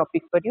short note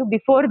topic for you.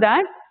 Before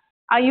that,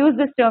 I use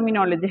this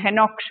terminology,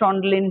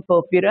 Henoch-Schondlin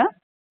purpura.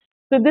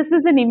 So this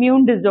is an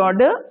immune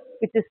disorder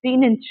which is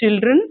seen in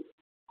children,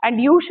 and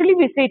usually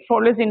we say it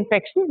follows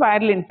infection,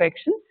 viral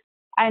infection,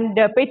 and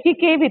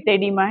petechiae with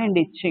edema and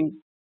itching.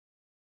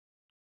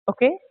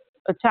 Okay,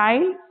 a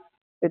child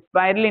with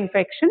viral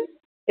infection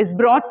is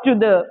brought to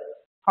the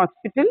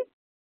hospital,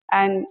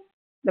 and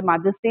the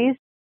mother says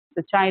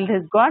the child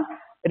has got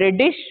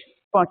reddish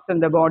spots on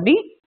the body,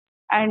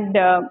 and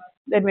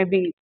there may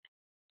be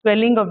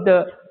swelling of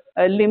the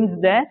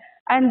limbs there,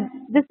 and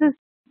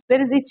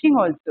there is itching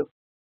also.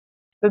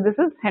 So this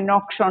is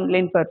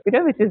Henoch-Schondlin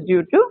purpura, which is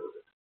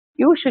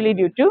usually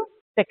due to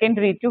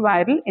secondary to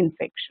viral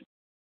infection.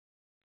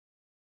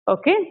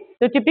 Okay,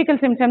 so typical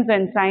symptoms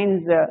and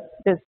signs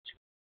just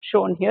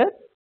shown here.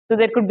 So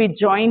there could be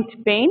joint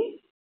pain,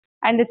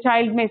 and the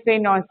child may say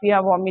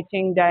nausea,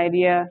 vomiting,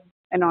 diarrhea,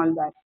 and all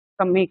that.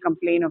 Some may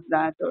complain of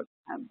that or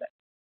have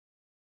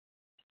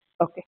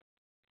that. Okay.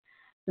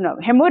 So now,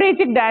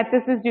 hemorrhagic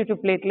diathesis due to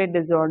platelet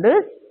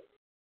disorders.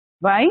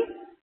 Why?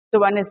 So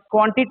one is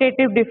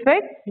quantitative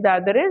defect, the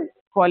other is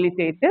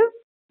qualitative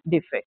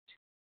defect.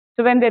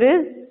 So when there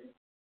is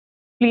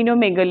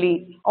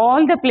splenomegaly,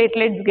 all the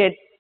platelets get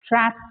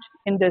trapped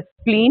in the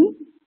spleen,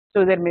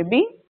 so there may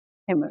be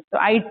hemorrhage. So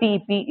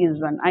ITP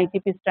is one.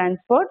 ITP stands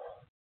for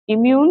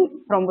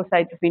immune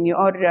thrombocytopenia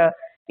or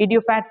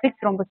idiopathic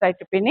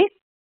thrombocytopenic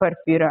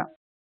purpura.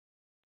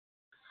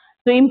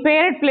 So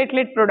impaired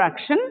platelet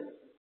production.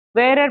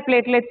 Where are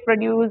platelets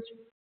produced?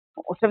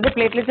 Most of the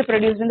platelets are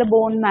produced in the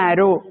bone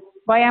marrow.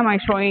 Why am I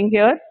showing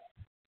here?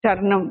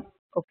 Sternum.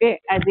 Okay,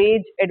 as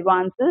age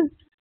advances,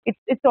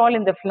 it's all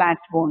in the flat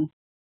bone.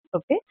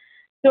 Okay,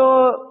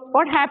 so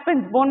what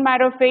happens? Bone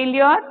marrow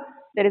failure.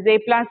 There is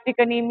aplastic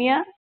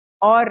anemia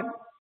or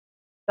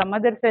some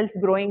other cells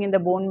growing in the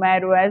bone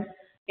marrow, as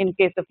in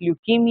case of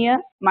leukemia,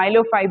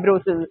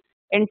 myelofibrosis.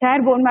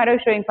 Entire bone marrow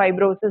showing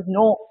fibrosis.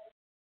 No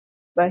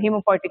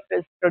hemopoietic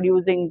cells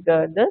producing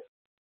this.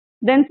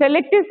 Then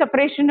selective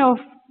suppression of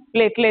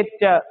platelet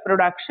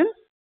production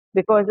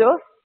because of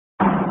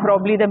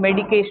probably the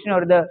medication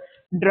or the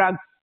drugs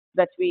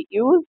that we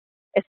use,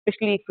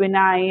 especially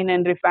quinine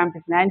and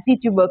rifampicin,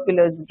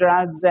 anti-tuberculous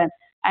drugs and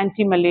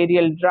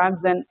anti-malarial drugs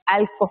and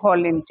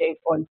alcohol intake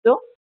also.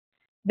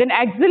 Then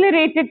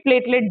accelerated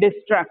platelet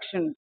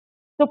destruction.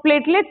 So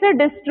platelets are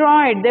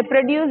destroyed. They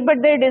produce, but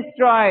they're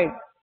destroyed.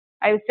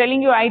 I was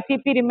telling you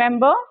ITP,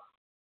 remember?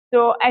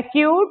 So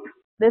acute,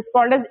 this is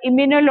called as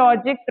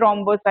immunologic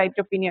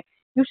thrombocytopenia.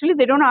 Usually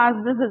they don't ask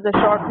this as a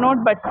short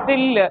note, but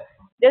still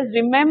just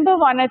remember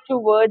one or two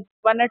words,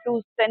 one or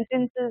two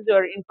sentences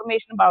or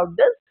information about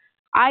this.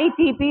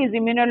 ITP is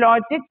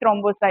immunologic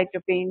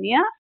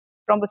thrombocytopenia,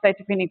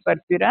 thrombocytopenic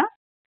purpura.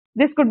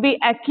 This could be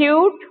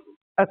acute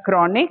or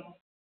chronic,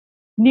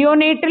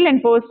 neonatal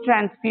and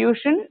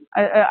post-transfusion,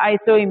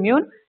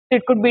 isoimmune. So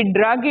it could be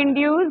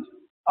drug-induced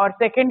or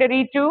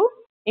secondary to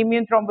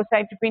immune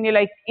thrombocytopenia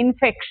like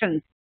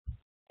infections,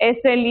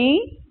 SLE,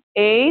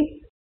 AIDS,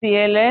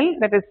 CLL,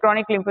 that is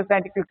chronic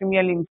lymphocytic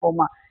leukemia,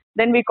 lymphoma.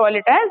 Then we call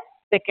it as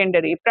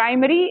secondary.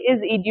 Primary is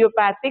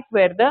idiopathic,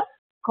 where the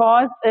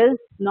cause is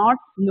not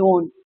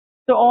known.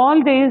 So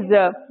all these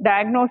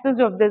diagnosis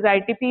of this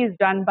ITP is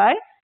done by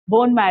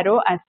bone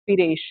marrow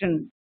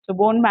aspiration. So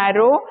bone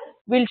marrow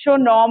will show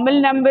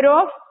normal number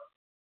of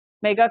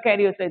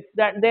megakaryocytes.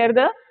 That they're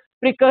the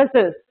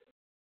precursors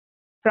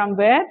from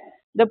where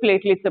the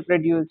platelets are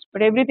produced.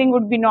 But everything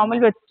would be normal,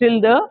 but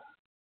still the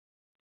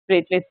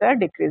platelets are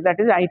decreased. That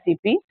is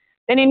ITP.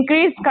 Then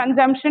increased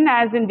consumption,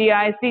 as in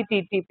DIC,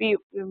 TTP,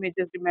 you may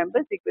just remember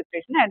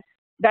sequestration, and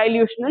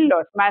dilutional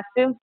loss,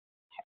 massive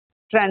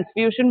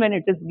transfusion when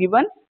it is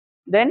given.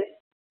 Then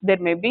there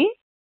may be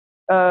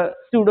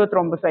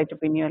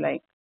pseudothrombocytopenia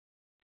like.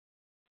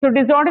 So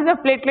disorders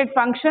of platelet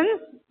functions,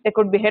 there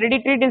could be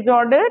hereditary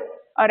disorder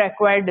or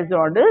acquired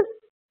disorders.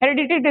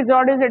 Hereditary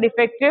disorders are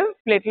defective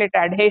platelet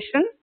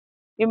adhesion.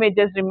 You may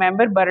just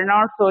remember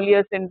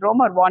Bernard-Solier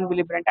syndrome or von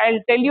Willebrand. I'll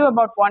tell you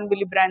about von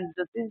Willebrand's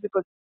disease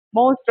because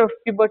most of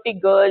puberty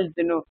girls,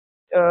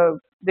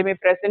 they may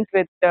present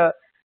with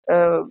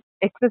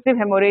excessive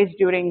hemorrhage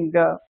during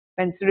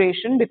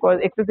menstruation, because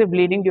excessive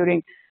bleeding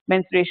during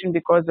menstruation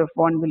because of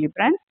von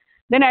Willebrand.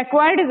 Then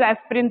acquired is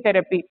aspirin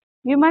therapy.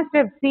 You must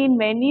have seen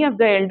many of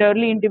the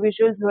elderly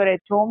individuals who are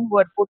at home who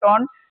are put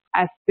on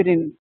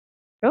aspirin,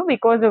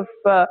 because of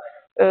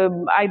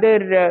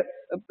either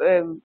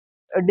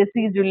a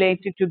disease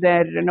related to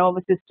their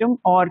nervous system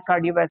or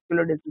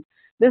cardiovascular disease.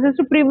 This is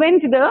to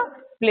prevent the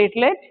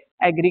platelet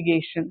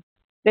aggregation.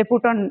 They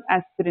put on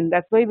aspirin.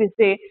 That's why we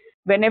say,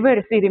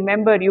 whenever,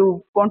 remember,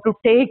 you want to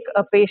take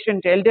a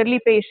patient, elderly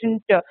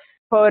patient,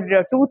 for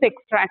tooth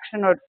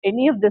extraction or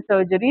any of the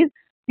surgeries,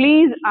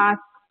 please ask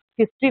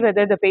history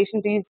whether the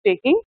patient is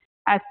taking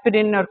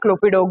aspirin or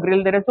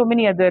clopidogrel. There are so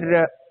many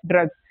other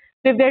drugs.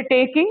 So if they're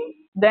taking,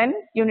 then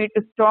you need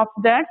to stop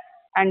that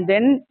and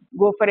then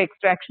go for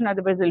extraction.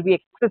 Otherwise, there will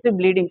be excessive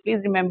bleeding. Please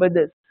remember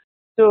this.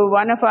 So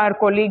one of our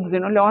colleagues,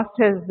 lost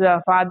his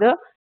father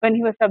when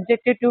he was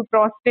subjected to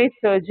prostate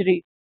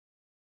surgery.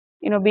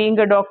 Being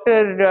a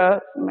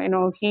doctor,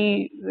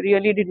 he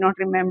really did not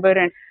remember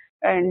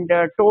and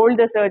told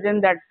the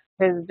surgeon that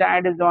his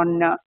dad is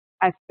on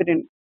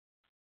aspirin.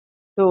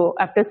 So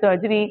after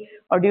surgery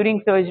or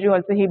during surgery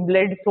also, he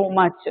bled so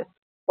much.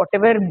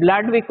 Whatever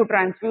blood we could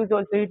transfuse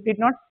also, it did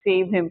not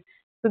save him.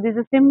 So these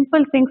are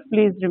simple things,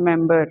 please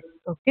remember.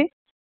 Okay.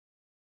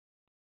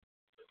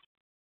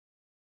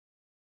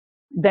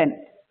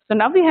 Then, so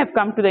now we have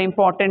come to the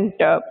important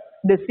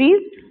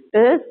disease,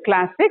 is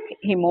classic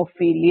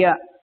hemophilia.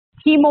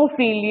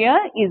 Hemophilia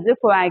is a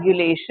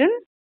coagulation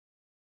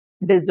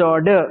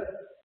disorder.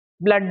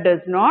 Blood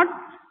does not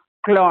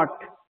clot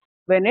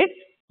when it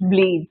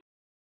bleeds.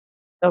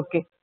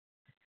 Okay.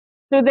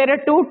 So there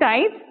are two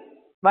types.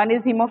 One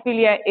is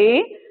hemophilia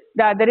A,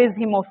 the other is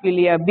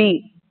hemophilia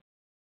B.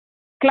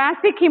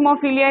 Classic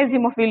hemophilia is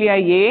hemophilia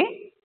A,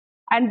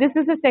 and this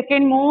is the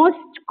second most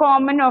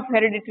common of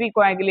hereditary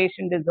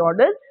coagulation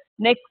disorders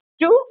next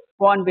to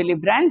von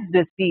Willebrand's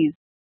disease.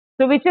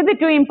 So which are the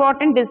two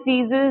important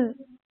diseases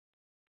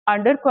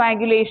under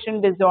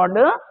coagulation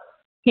disorder?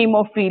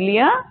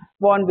 Hemophilia,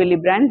 von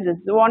Willebrand's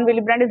disease. Von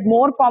Willebrand is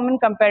more common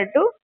compared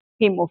to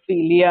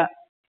hemophilia.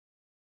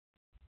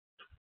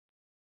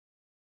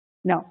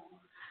 Now,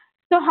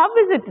 so how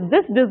is it?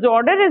 This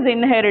disorder is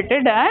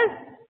inherited as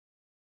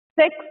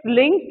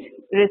sex-linked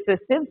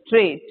recessive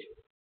trait.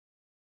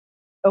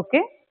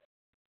 Okay?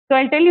 So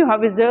I'll tell you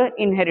how is the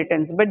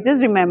inheritance. But just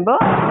remember,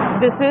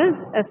 this is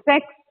a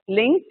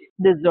sex-linked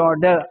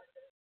disorder.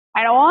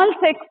 And all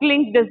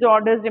sex-linked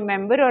disorders,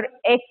 remember, are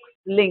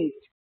X-linked.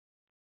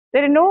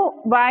 There are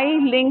no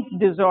Y-linked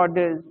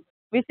disorders.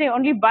 We say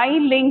only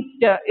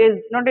Y-linked is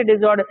not a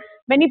disorder.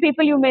 Many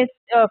people you may,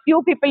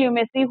 few people you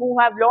may see who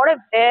have a lot of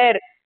hair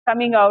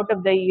coming out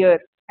of the ear.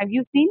 Have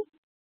you seen?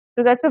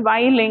 So that's a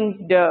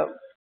Y-linked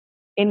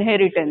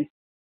inheritance.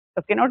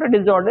 Okay, not a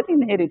disorder,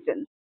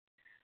 inheritance.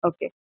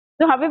 Okay.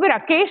 So, however,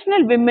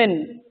 occasional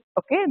women,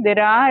 okay, there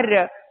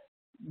are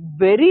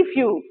very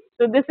few.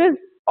 So, this is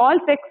all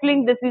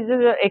sex-linked diseases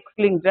are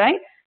X-linked, right?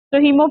 So,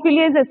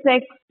 hemophilia is a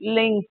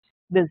sex-linked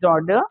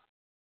disorder.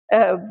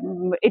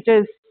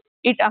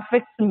 It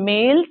affects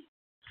males.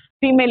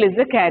 Female is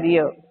the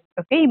carrier.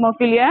 Okay,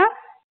 hemophilia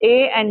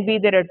A and B,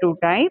 there are two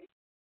types.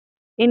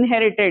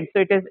 Inherited,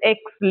 so it is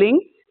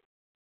X-linked.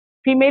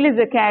 Female is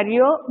the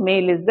carrier,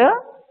 male is the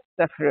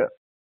sufferer.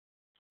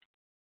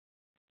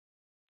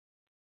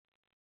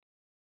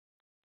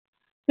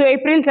 So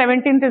April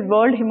 17th is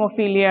World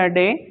Hemophilia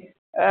Day.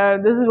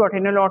 This is what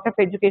in a lot of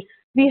education.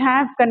 We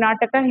have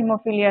Karnataka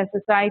Hemophilia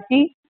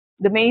Society,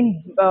 the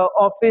main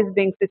office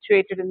being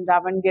situated in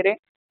Davangere.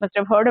 Must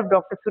have heard of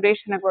Dr. Suresh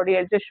Nagodi.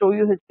 I'll just show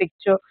you his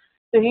picture.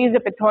 So he is a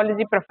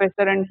pathology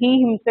professor and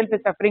he himself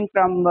is suffering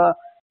from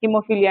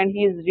hemophilia, and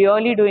he is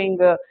really doing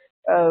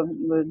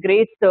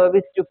great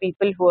service to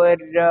people who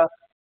are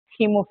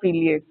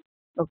hemophiliac.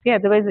 Okay,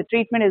 otherwise the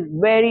treatment is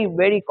very,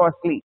 very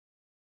costly.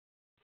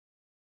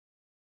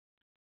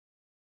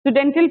 So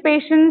dental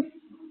patients,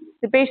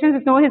 the patients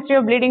with no history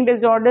of bleeding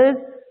disorders,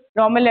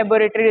 normal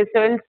laboratory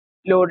results,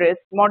 low risk.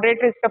 Moderate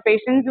risk of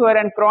patients who are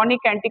on chronic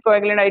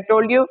anticoagulant. I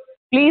told you,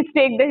 please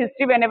take the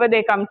history whenever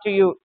they come to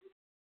you.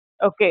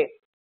 Okay,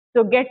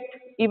 so get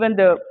even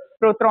the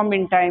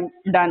prothrombin time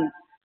done.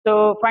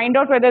 So find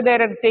out whether they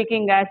are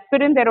taking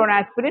aspirin, their own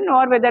aspirin,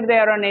 or whether they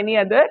are on any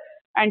other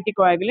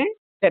anticoagulant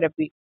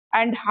therapy.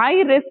 And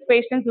high risk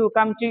patients who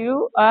come to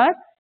you are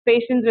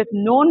patients with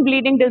known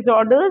bleeding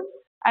disorders,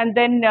 and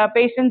then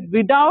patients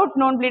without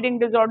known bleeding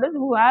disorders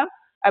who have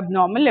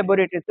abnormal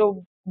laboratory.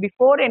 So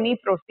before any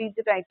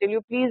procedure, I tell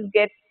you, please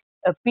get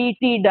a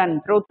PT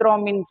done,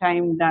 prothrombin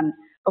time done.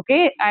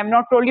 Okay, I have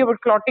not told you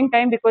about clotting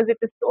time because it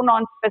is so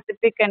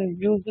non-specific and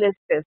useless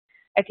test.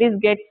 At least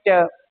get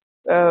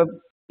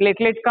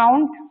platelet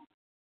count,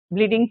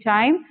 bleeding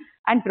time,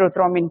 and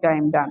prothrombin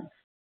time done.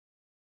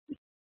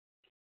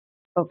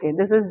 Okay,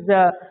 this is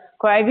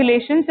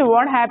coagulation. So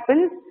what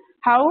happens?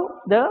 How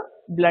the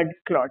blood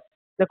clots,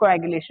 the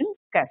coagulation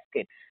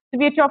cascade. So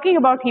we are talking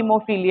about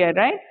hemophilia,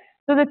 right?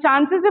 So the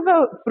chances of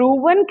a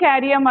proven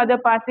carrier mother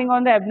passing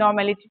on the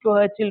abnormality to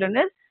her children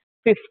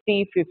is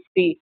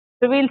 50-50.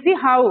 So we'll see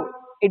how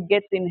it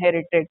gets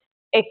inherited.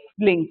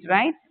 X-linked,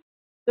 right?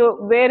 So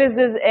where is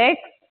this X?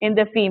 In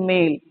the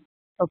female.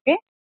 Okay.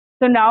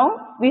 So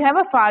now we have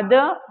a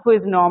father who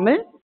is normal,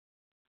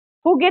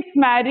 who gets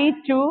married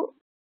to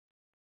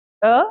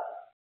a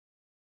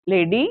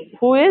lady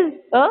who is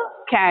a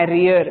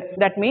carrier.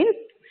 That means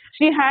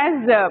she has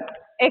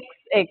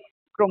XX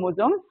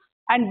chromosomes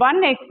and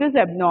one X is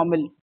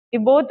abnormal.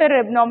 If both are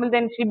abnormal,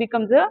 then she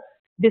becomes a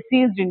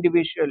deceased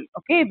individual.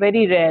 Okay,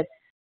 very rare.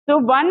 So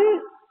one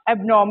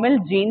abnormal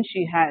gene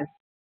she has.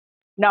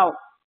 Now,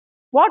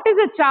 what is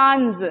the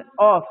chance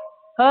of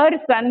her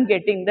son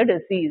getting the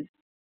disease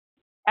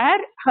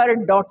and her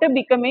daughter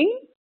becoming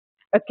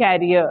a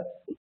carrier?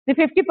 The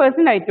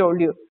 50% I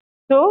told you.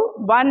 So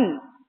 1,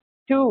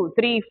 2,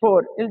 3,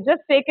 4. We'll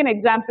just take an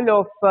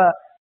example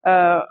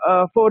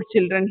of 4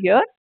 children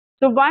here.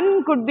 So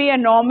one could be a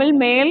normal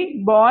male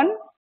born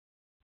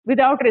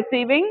without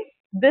receiving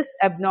this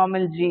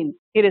abnormal gene.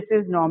 He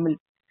receives normal.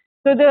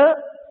 So the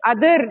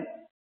other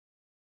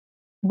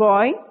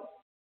boy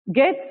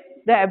gets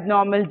the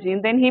abnormal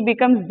gene, then he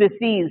becomes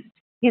deceased.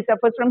 He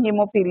suffers from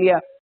hemophilia.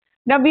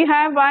 Now we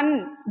have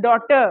one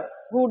daughter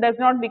who does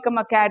not become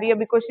a carrier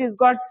because she's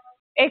got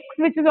X,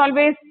 which is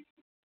always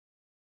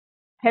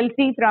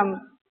healthy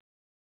from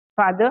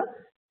father.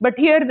 But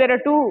here there are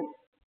 2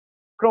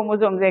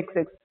 chromosomes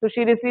XX. So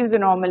she receives the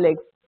normal X.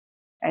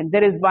 And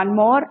there is one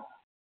more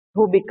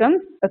who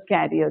becomes a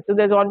carrier. So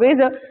there's always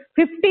a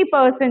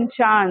 50%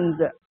 chance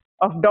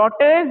of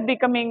daughters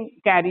becoming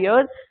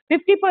carriers,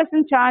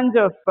 50% chance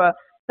of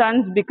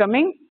sons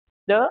becoming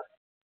the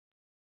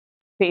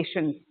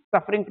patients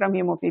suffering from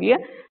hemophilia.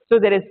 So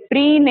there is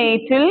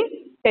prenatal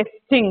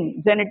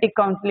testing, genetic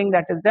counseling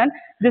that is done.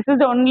 This is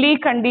the only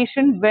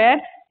condition where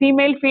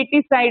female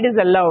feticide is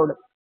allowed.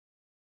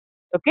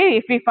 Okay,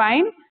 if we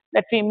find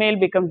that female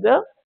becomes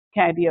a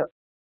carrier.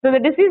 So the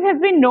disease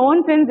has been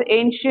known since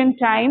ancient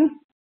times,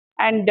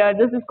 and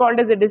this is called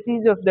as a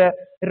disease of the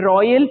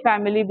royal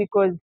family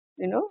because,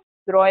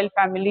 the royal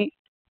family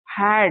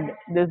had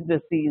this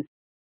disease.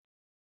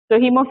 So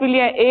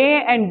hemophilia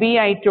A and B,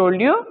 I told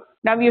you.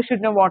 Now you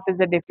should know what is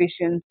the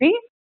deficiency.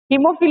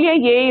 Hemophilia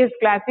A is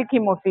classic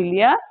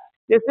hemophilia.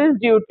 This is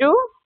due to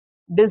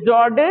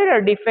disorder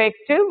or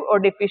defective or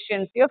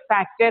deficiency of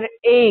factor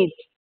 8.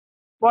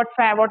 What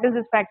is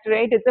this factor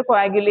 8? It's a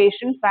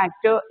coagulation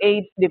factor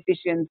 8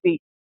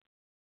 deficiency.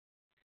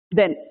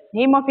 Then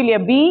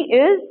hemophilia B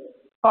is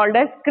called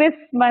as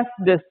Christmas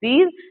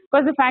disease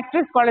because the factor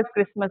is called as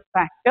Christmas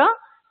factor.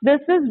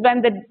 This is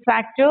when the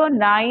factor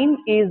 9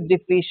 is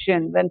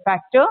deficient. When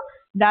factor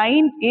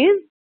 9 is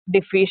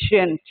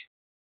deficient.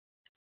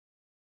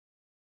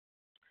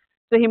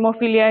 So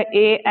hemophilia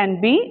A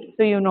and B,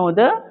 so you know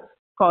the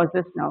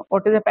causes now.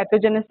 What is the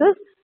pathogenesis?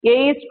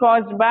 A is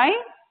caused by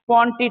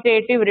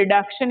quantitative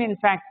reduction in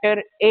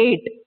factor 8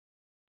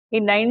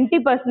 in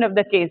 90% of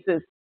the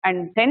cases,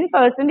 and 10%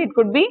 it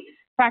could be,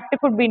 factor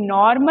could be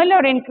normal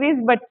or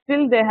increased, but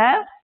still they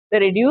have the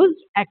reduced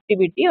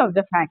activity of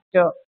the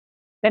factor.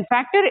 Then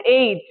factor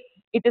 8,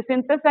 it is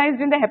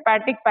synthesized in the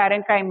hepatic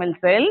parenchymal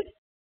cells.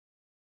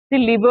 The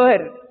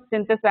liver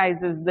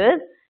synthesizes this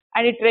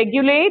and it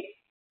regulates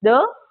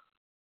the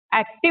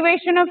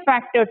activation of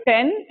factor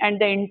 10 and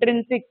the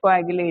intrinsic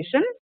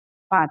coagulation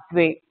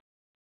pathway.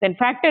 Then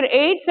factor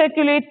 8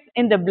 circulates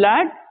in the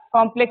blood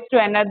complex to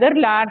another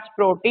large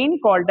protein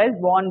called as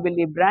von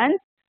Willebrand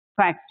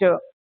factor.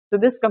 So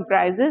this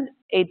comprises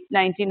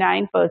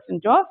 99%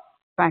 of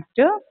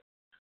factor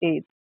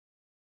 8.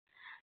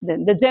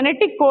 Then the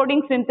genetic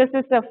coding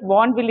synthesis of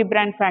von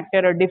Willebrand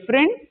factor are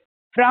different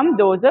from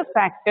those of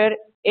factor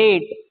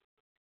 8.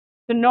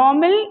 So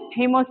normal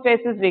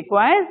hemostasis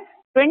requires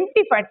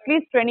at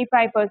least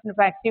 25% of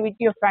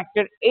activity of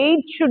factor 8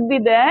 should be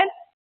there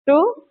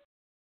to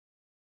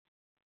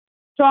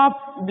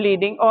stop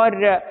bleeding or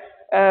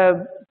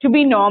to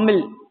be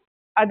normal.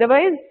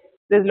 Otherwise,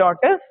 there's a lot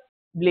of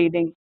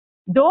bleeding.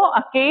 Though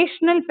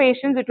occasional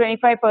patients with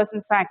 25%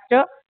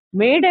 factor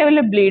may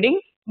develop bleeding,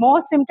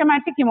 most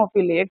symptomatic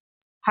hemophiliacs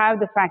have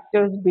the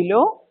factors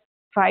below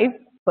 5%.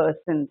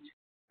 So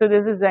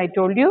this is, I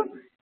told you,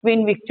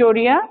 Queen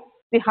Victoria,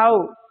 see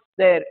how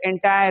their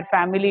entire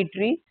family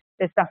tree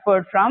they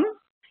suffered from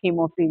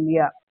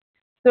hemophilia.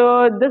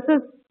 So this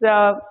is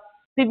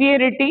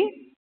severity.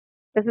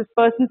 This is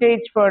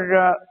percentage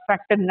for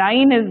factor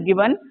 9 is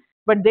given,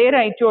 but there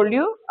I told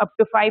you up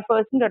to 5%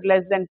 or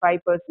less than 5%.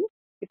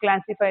 We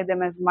classify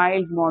them as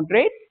mild,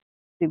 moderate,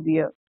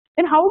 severe.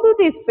 Then how do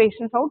these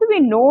patients, how do we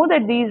know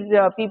that these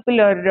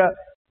people are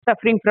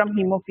suffering from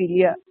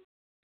hemophilia?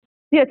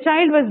 See, a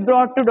child was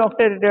brought to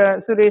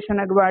Dr. Suresh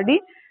Anagwadi.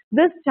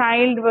 This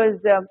child was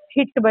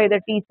hit by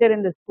the teacher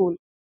in the school.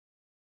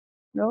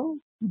 No?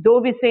 Though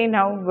we say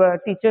now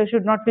teachers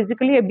should not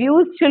physically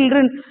abuse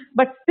children,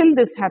 but still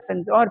this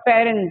happens. Or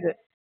parents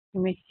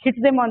may hit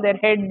them on their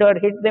head or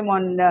hit them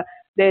on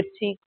their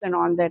cheeks and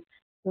all that.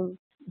 So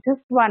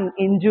just one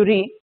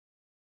injury,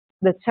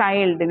 the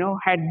child,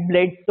 had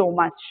bled so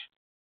much.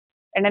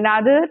 And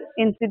another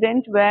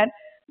incident where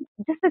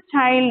just a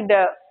child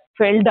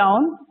fell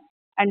down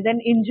and then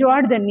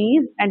injured the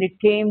knees and it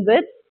came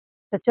with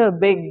such a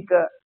big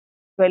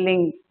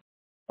swelling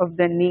of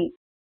the knee.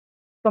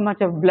 So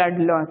much of blood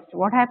lost.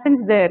 What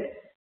happens there?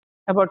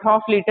 About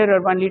half liter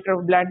or 1 liter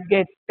of blood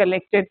gets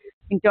collected,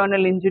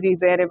 internal injury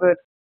wherever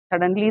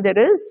suddenly there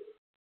is.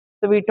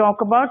 So we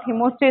talk about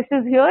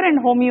hemostasis here and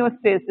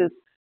homeostasis.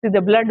 See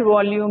the blood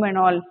volume and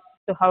all,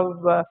 so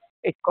how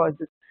it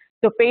causes.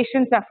 So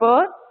patients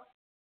suffer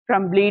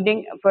from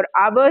bleeding for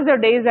hours or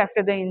days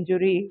after the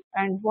injury.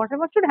 And what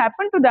should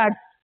happen to that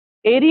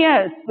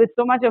areas with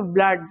so much of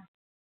blood?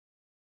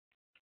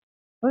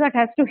 So that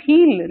has to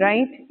heal,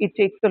 right? It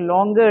takes a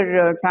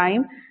longer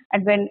time,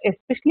 and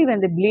especially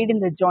when they bleed in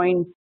the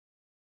joints.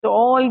 So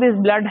all this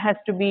blood has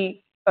to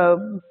be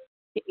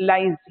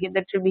lysed.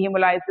 That should be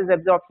hemolysis,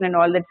 absorption, and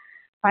all that.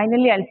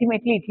 Finally,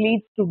 ultimately, it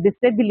leads to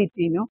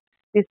disability.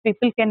 These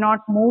people cannot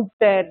move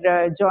their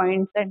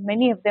joints, and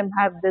many of them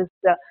have this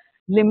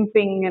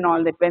limping and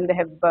all that when they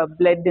have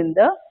bled in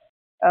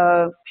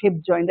the hip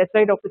joint. That's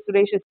why Dr.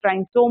 Suresh is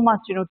trying so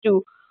much,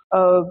 to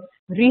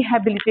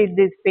rehabilitate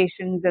these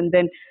patients and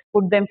then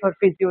put them for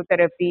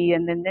physiotherapy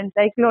and then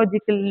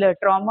psychological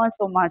trauma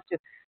so much.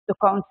 So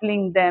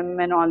counseling them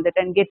and all that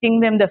and getting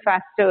them the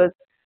factors.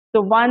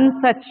 So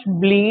one such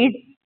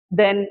bleed,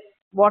 then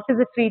what is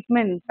the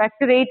treatment?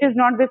 Factor 8 is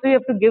not this, so you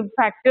have to give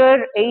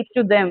factor 8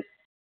 to them.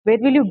 Where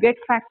will you get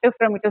factor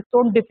from? It is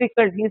so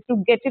difficult. He has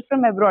to get it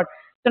from abroad.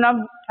 So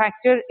now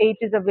factor 8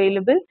 is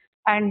available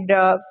and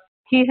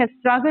he has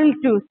struggled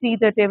to see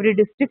that every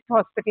district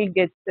hospital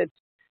gets it.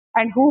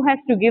 And who has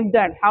to give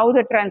that? How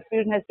the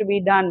transfusion has to be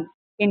done,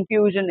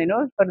 infusion,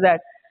 for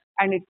that.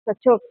 And it's such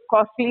a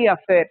costly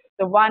affair.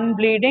 So one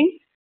bleeding,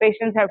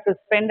 patients have to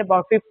spend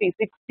about 50,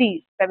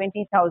 60,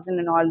 70,000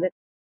 and all that.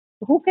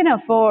 Who can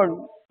afford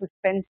to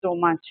spend so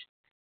much?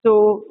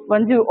 So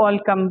once you all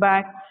come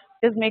back,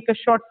 just make a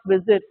short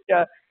visit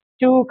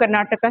to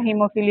Karnataka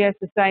Hemophilia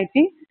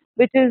Society,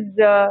 which is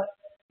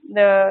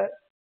the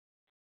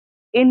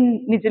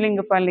in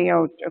Nijalingappa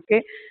layout.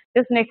 Okay,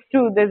 just next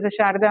to, there's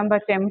a Sharadamba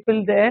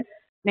temple there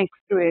next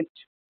to it.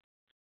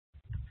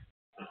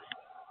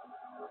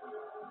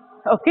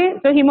 Okay,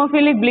 so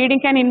hemophilic bleeding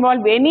can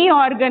involve any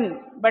organ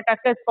but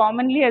occurs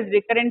commonly as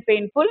recurrent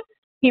painful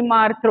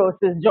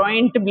hemarthrosis,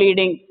 joint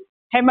bleeding,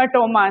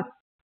 hematomas.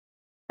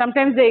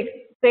 Sometimes they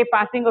say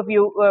passing of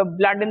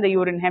blood in the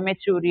urine,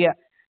 hematuria,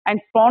 and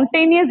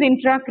spontaneous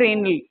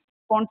intracranial,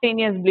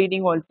 spontaneous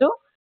bleeding also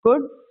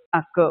could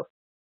occur.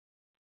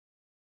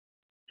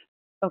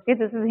 Okay,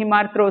 this is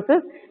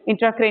hemarthrosis,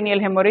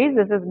 intracranial hemorrhage,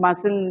 this is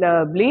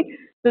muscle bleed.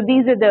 So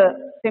these are the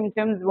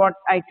symptoms what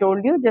I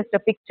told you, just a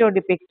picture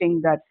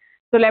depicting that.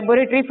 So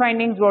laboratory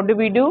findings, what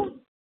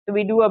do? So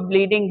we do a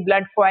bleeding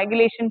blood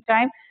coagulation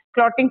time.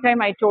 Clotting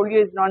time I told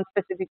you is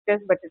non-specific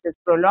test, but it is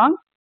prolonged.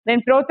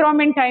 Then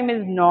prothrombin time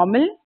is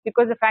normal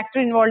because the factor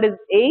involved is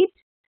 8.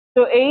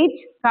 So 8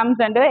 comes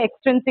under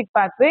extrinsic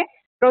pathway.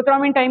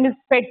 Prothrombin time is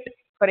PET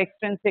for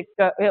extrinsic,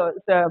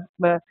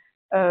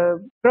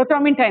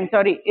 prothrombin time,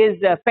 is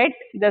PET,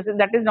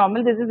 that is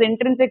normal. This is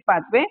intrinsic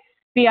pathway,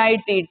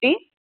 PITT.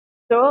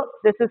 So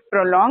this is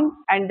prolonged,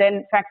 and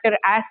then factor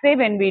assay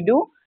when we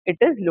do, it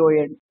is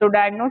lowered. So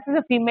diagnosis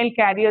of female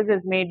carriers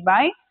is made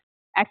by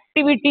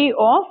activity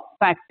of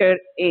factor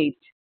 8.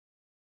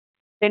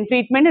 Then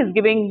treatment is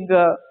giving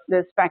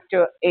this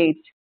factor 8.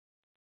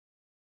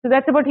 So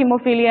that's about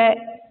hemophilia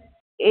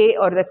A,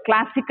 or the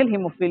classical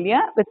hemophilia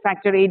with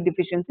factor 8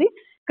 deficiency.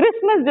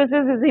 Christmas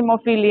disease is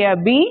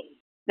hemophilia B,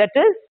 that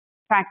is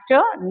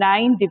factor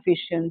 9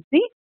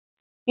 deficiency,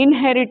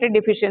 inherited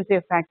deficiency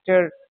of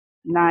factor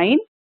 9,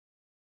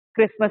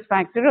 Christmas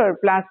factor or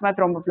plasma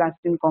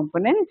thromboplastin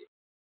component.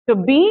 So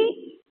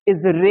B is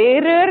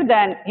rarer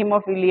than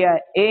hemophilia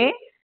A,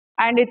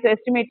 and its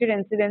estimated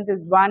incidence is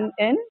 1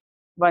 in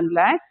 1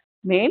 lakh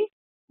male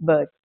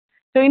birth.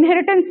 So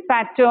inheritance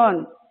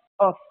pattern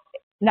of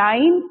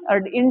 9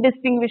 are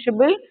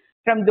indistinguishable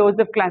from those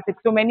of classic.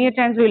 So many a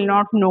times we will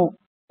not know.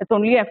 It's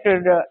only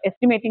after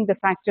estimating the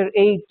factor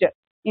 8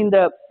 in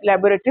the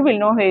laboratory we'll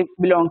know it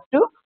belongs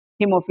to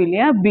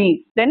hemophilia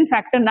B. Then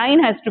factor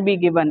 9 has to be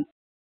given.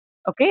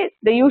 Okay,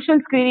 the usual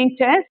screening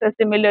tests are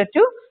similar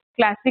to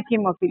classic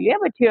hemophilia,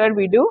 but here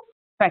we do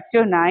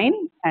factor 9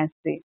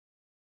 assay.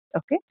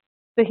 Okay,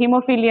 so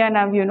hemophilia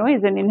now you know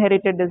is an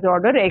inherited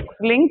disorder,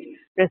 X-linked,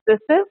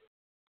 recessive.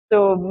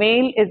 So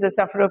male is a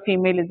sufferer,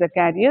 female is a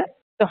carrier.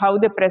 So how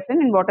they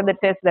present and what are the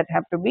tests that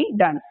have to be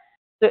done?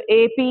 So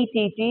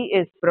APTT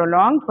is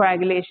prolonged,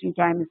 coagulation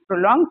time is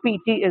prolonged,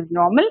 PT is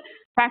normal.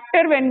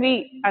 Factor, when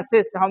we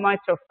assess how much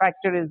of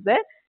factor is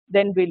there,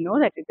 then we'll know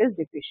that it is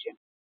deficient.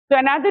 So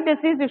another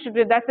disease you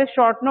should, that's a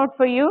short note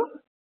for you.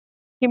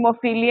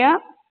 Hemophilia,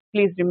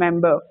 please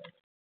remember.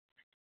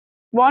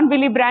 Von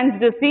Willebrand's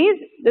disease,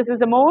 this is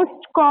the most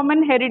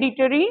common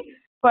hereditary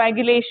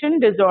coagulation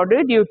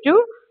disorder due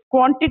to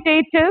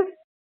quantitative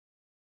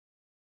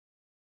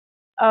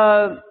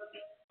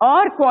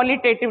or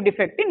qualitative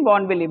defect in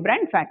von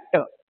Willebrand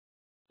factor.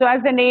 So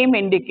as the name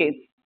indicates,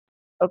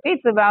 okay,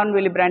 it's a von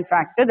Willebrand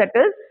factor that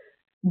is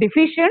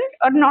deficient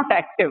or not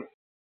active.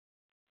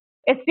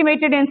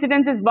 Estimated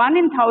incidence is 1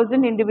 in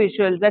 1,000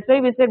 individuals. That's why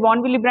we said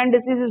von Willebrand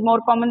disease is more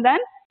common than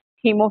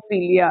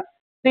hemophilia.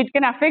 So it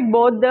can affect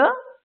both the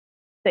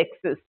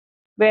sexes,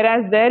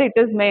 whereas there it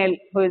is male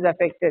who is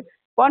affected.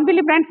 Von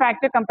Willebrand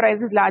factor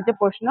comprises larger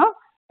portion of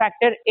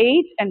factor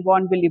 8 and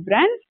von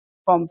Willebrand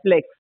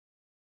complex.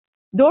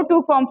 Though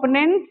two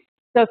components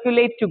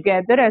circulate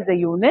together as a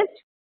unit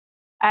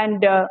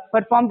and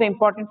perform the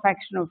important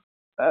function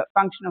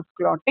of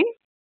clotting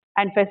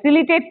and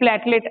facilitate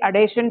platelet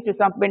adhesion to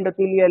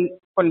subendothelial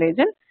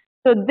collagen.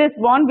 So this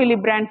von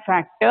Willebrand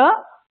factor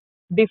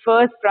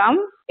differs from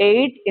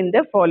 8 in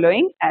the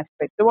following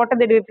aspects. So what are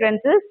the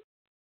differences?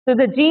 So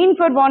the gene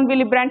for von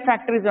Willebrand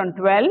factor is on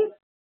 12.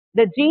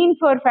 The gene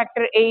for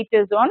factor 8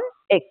 is on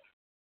X.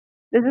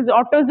 This is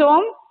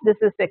autosome, this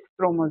is X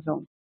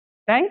chromosome,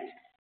 right?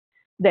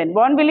 Then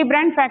von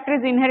Willebrand factor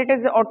is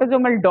inherited as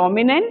autosomal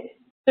dominant.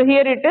 So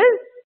here it is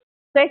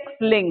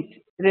sex-linked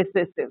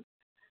recessive.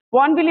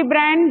 Von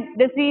Willebrand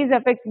disease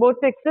affects both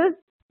sexes,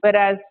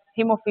 whereas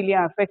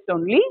hemophilia affects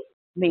only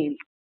males.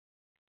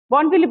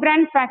 Von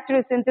Willebrand factor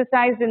is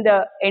synthesized in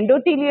the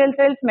endothelial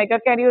cells,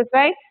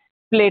 megakaryocyte,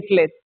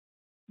 platelets.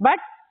 But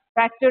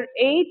factor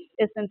 8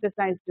 is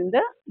synthesized in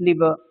the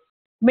liver.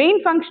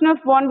 Main function of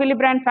von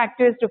Willebrand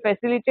factor is to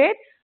facilitate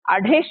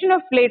adhesion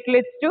of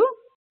platelets to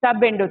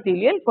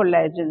subendothelial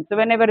collagen. So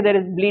whenever there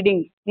is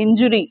bleeding,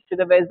 injury to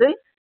the vessel,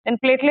 then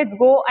platelets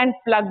go and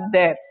plug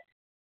there.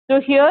 So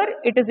here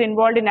it is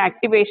involved in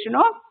activation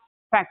of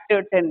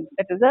factor 10.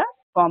 That is a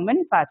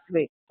common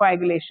pathway,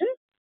 coagulation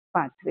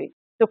pathway.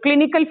 So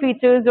clinical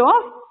features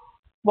of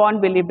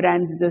von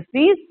Willebrand's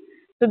disease.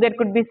 So there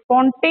could be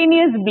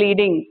spontaneous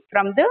bleeding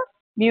from the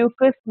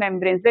mucous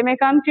membranes. They may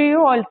come to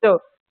you also.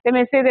 They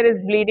may say there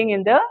is bleeding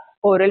in the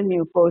oral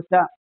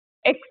mucosa,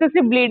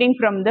 excessive bleeding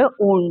from the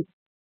wound.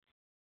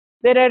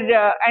 There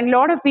are, and a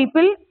lot of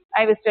people,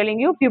 I was telling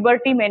you,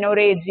 puberty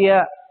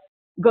menorrhagia,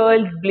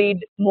 girls bleed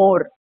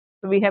more.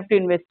 So we have to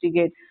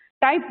investigate.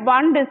 Type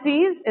 1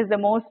 disease is the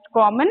most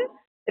common.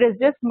 It is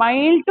just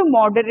mild to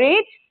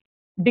moderate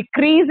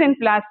decrease in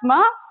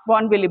plasma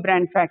von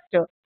Willebrand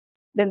factor.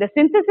 Then the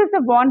synthesis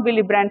of von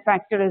Willebrand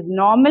factor is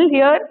normal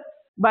here,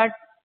 but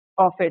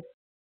of its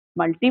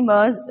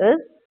multimers is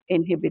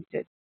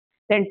inhibited.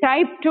 Then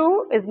type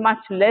 2 is much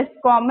less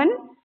common.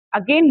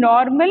 Again,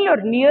 normal or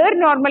near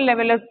normal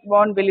level of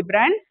von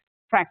Willebrand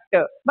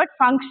factor, but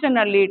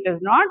functionally it is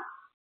not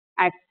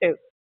active.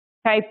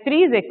 Type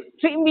 3 is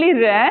extremely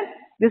rare.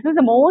 This is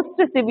the most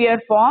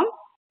severe form,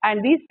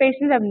 and these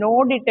patients have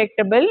no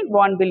detectable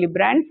von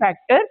Willebrand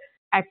factor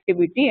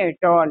activity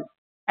at all.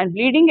 And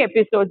bleeding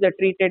episodes are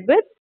treated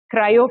with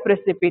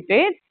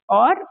cryoprecipitate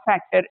or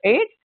factor 8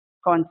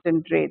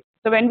 concentrate.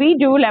 So when we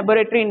do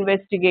laboratory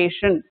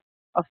investigation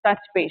of such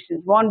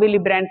patients, von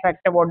Willebrand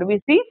factor, what do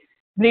we see?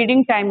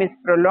 Bleeding time is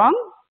prolonged,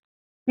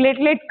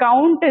 platelet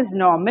count is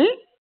normal,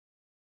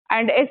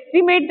 and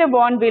estimate the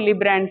von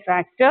Willebrand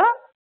factor,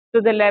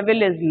 so the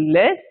level is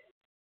less.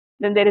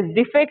 Then there is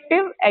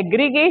defective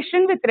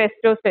aggregation with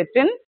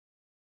restosetin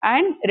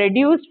and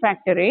reduced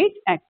factor 8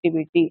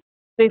 activity.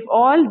 So if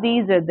all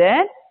these are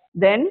there,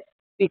 then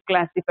we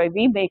classify,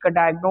 we make a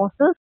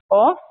diagnosis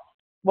of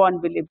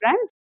von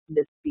Willebrand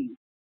disease.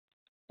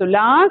 So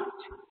last,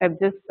 I've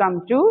just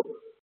come to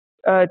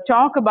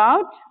talk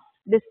about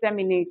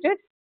disseminated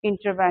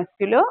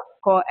intravascular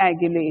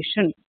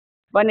coagulation.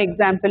 One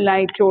example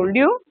I told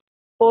you,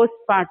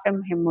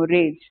 postpartum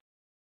hemorrhage.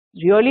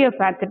 Really a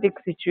pathetic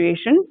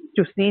situation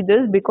to see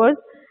this because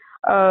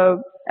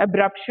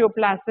abruptio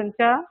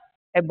placenta,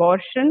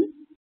 abortion,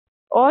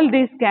 all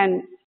these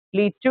can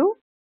lead to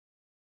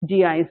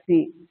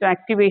GIC. So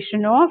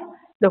activation of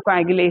the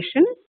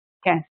coagulation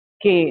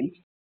cascade.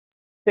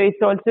 So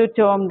it's also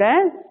termed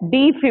as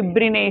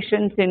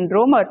defibrillation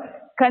syndrome or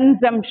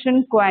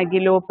consumption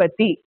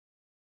coagulopathy.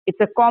 It's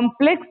a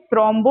complex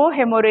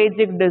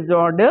thrombohemorrhagic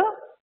disorder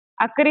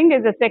occurring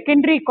as a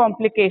secondary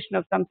complication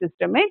of some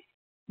systemic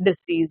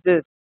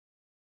diseases.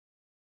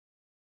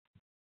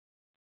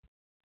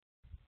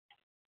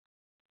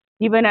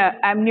 Even an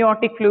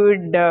amniotic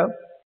fluid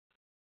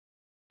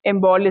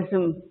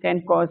embolism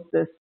can cause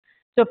this.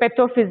 So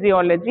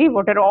pathophysiology,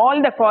 what are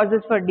all the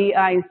causes for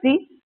DIC?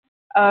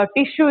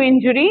 Tissue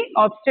injury,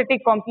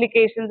 obstetric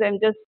complications, I'm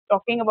just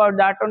talking about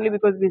that only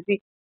because we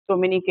see so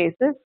many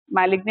cases,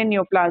 malignant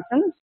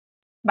neoplasms,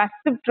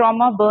 massive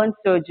trauma, burn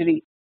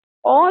surgery.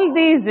 All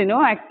these,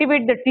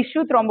 activate the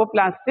tissue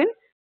thromboplastin,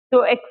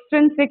 so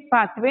extrinsic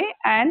pathway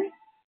and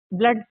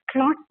blood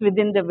clots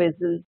within the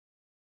vessels.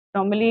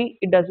 Normally,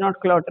 it does not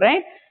clot,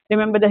 right?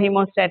 Remember the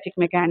hemostatic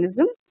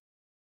mechanism.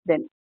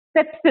 Then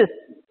sepsis,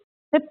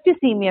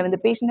 septicemia, when the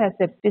patient has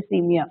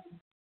septicemia,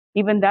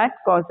 even that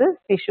causes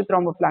tissue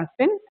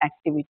thromboplastin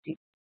activity.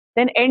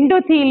 Then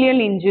endothelial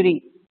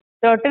injury,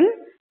 certain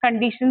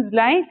conditions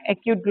like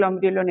acute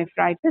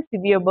glomerulonephritis,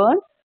 severe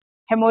burns,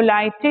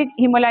 hemolytic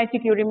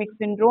uremic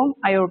syndrome,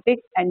 aortic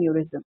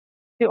aneurysm.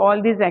 See,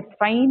 all these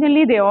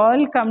finally they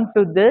all come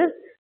to this.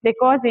 They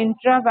cause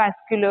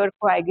intravascular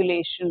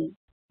coagulation.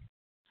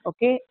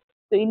 Okay,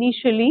 so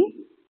initially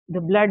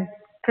the blood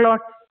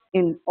clots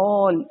in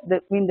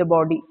the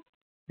body.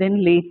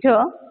 Then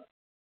later,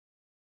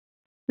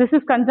 this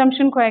is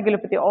consumption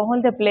coagulopathy.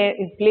 All the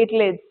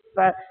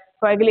platelets,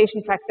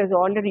 coagulation factors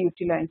all are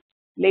utilized.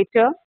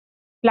 Later,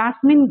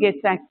 plasmin gets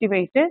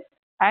activated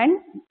and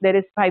there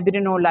is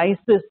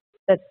fibrinolysis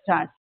that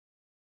starts.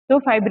 So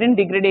fibrin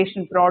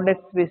degradation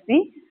products we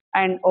see,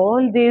 and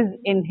all these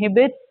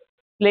inhibit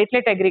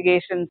platelet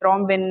aggregation,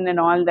 thrombin and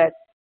all that.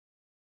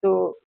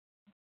 So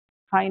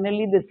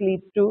finally this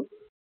leads to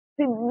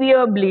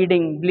severe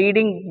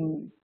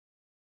bleeding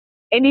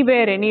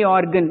anywhere, any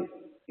organ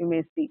you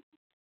may see.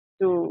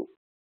 So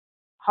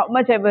how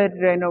much ever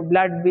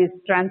blood we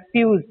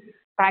transfuse,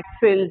 packed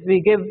cells, we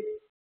give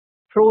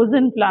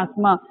frozen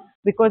plasma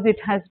because it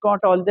has got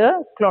all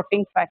the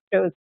clotting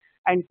factors,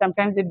 and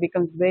sometimes it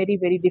becomes very,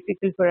 very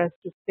difficult for us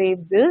to save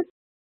these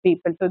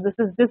people. So this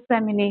is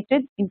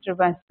disseminated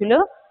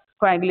intravascular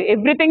coagulation.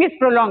 Everything is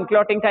prolonged.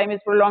 Clotting time is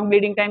prolonged,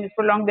 bleeding time is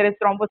prolonged, there is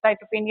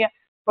thrombocytopenia.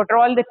 But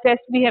all the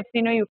tests we have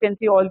seen, you can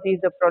see all these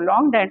are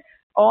prolonged and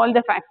all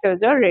the factors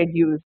are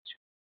reduced.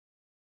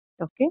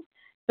 Okay,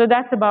 so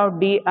that's about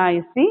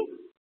DIC.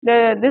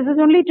 This is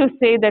only to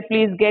say that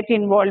please get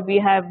involved. We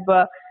have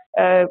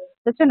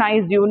such a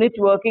nice unit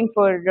working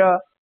for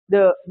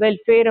the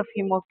welfare of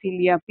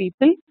hemophilia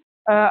people.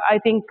 I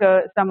think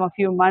some of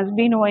you must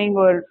be knowing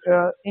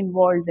or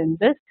involved in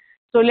this.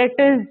 So let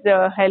us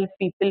help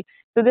people.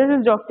 So this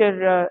is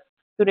Dr.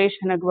 Suresh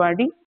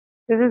Hanagwadi.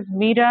 This is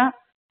Meera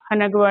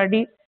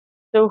Hanagwadi.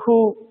 So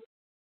who,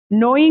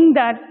 knowing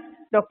that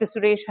Dr.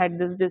 Suresh had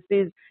this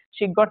disease,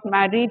 she got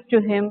married to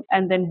him,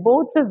 and then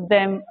both of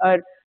them are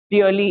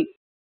really,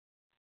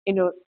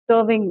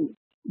 serving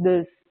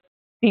these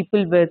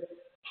people with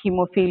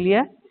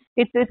hemophilia.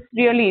 It's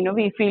really,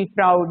 we feel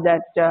proud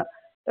that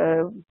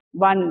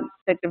one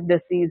set of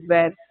disease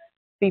where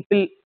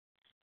people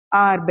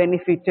are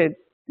benefited,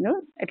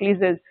 at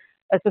least as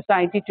a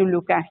society to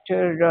look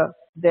after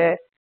their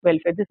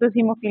welfare. This was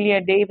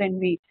Hemophilia Day when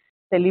we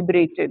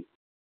celebrated,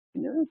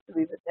 so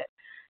we were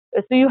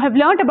there. So you have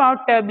learned about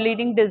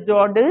bleeding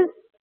disorders,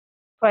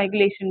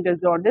 coagulation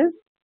disorders.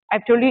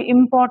 I've told you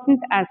important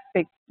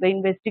aspects, the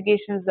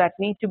investigations that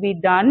need to be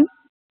done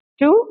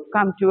to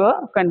come to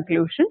a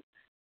conclusion.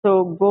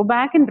 So go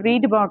back and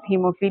read about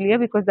hemophilia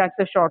because that's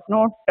a short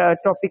note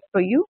topic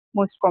for you,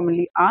 most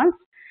commonly asked.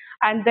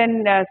 And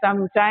then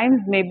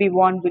sometimes maybe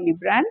von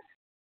Willebrand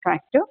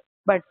factor.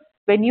 But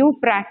when you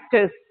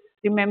practice,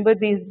 remember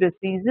these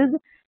diseases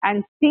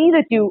and see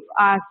that you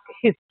ask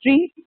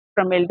history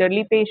from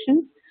elderly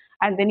patients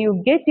and then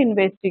you get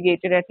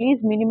investigated, at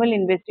least minimal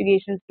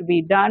investigations to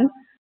be done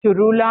to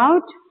rule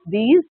out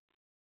these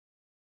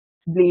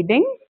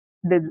bleeding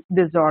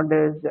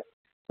disorders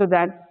so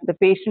that the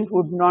patient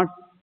would not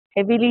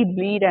heavily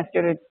bleed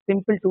after a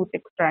simple tooth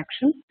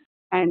extraction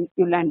and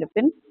you'll end up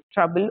in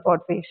trouble or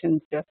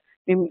patient.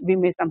 We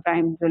may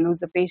sometimes lose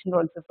the patient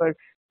also for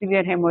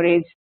severe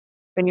hemorrhage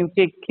when you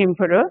take him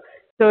for a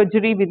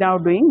surgery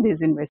without doing these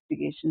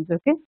investigations.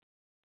 Okay,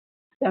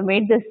 so I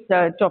made this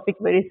topic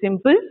very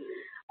simple.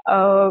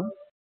 Uh,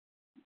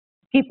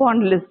 Keep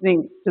on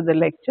listening to the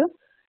lecture.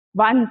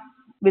 Once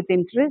with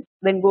interest,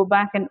 then go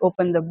back and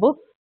open the book.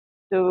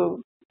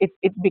 So it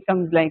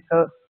becomes like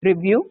a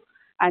review.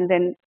 And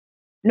then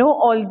know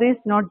all this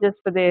not just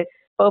for the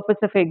purpose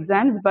of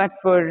exams, but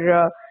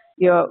for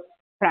your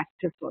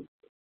practice also.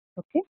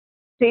 Okay?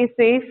 Stay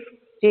safe,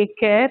 take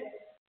care,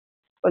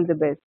 all the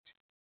best.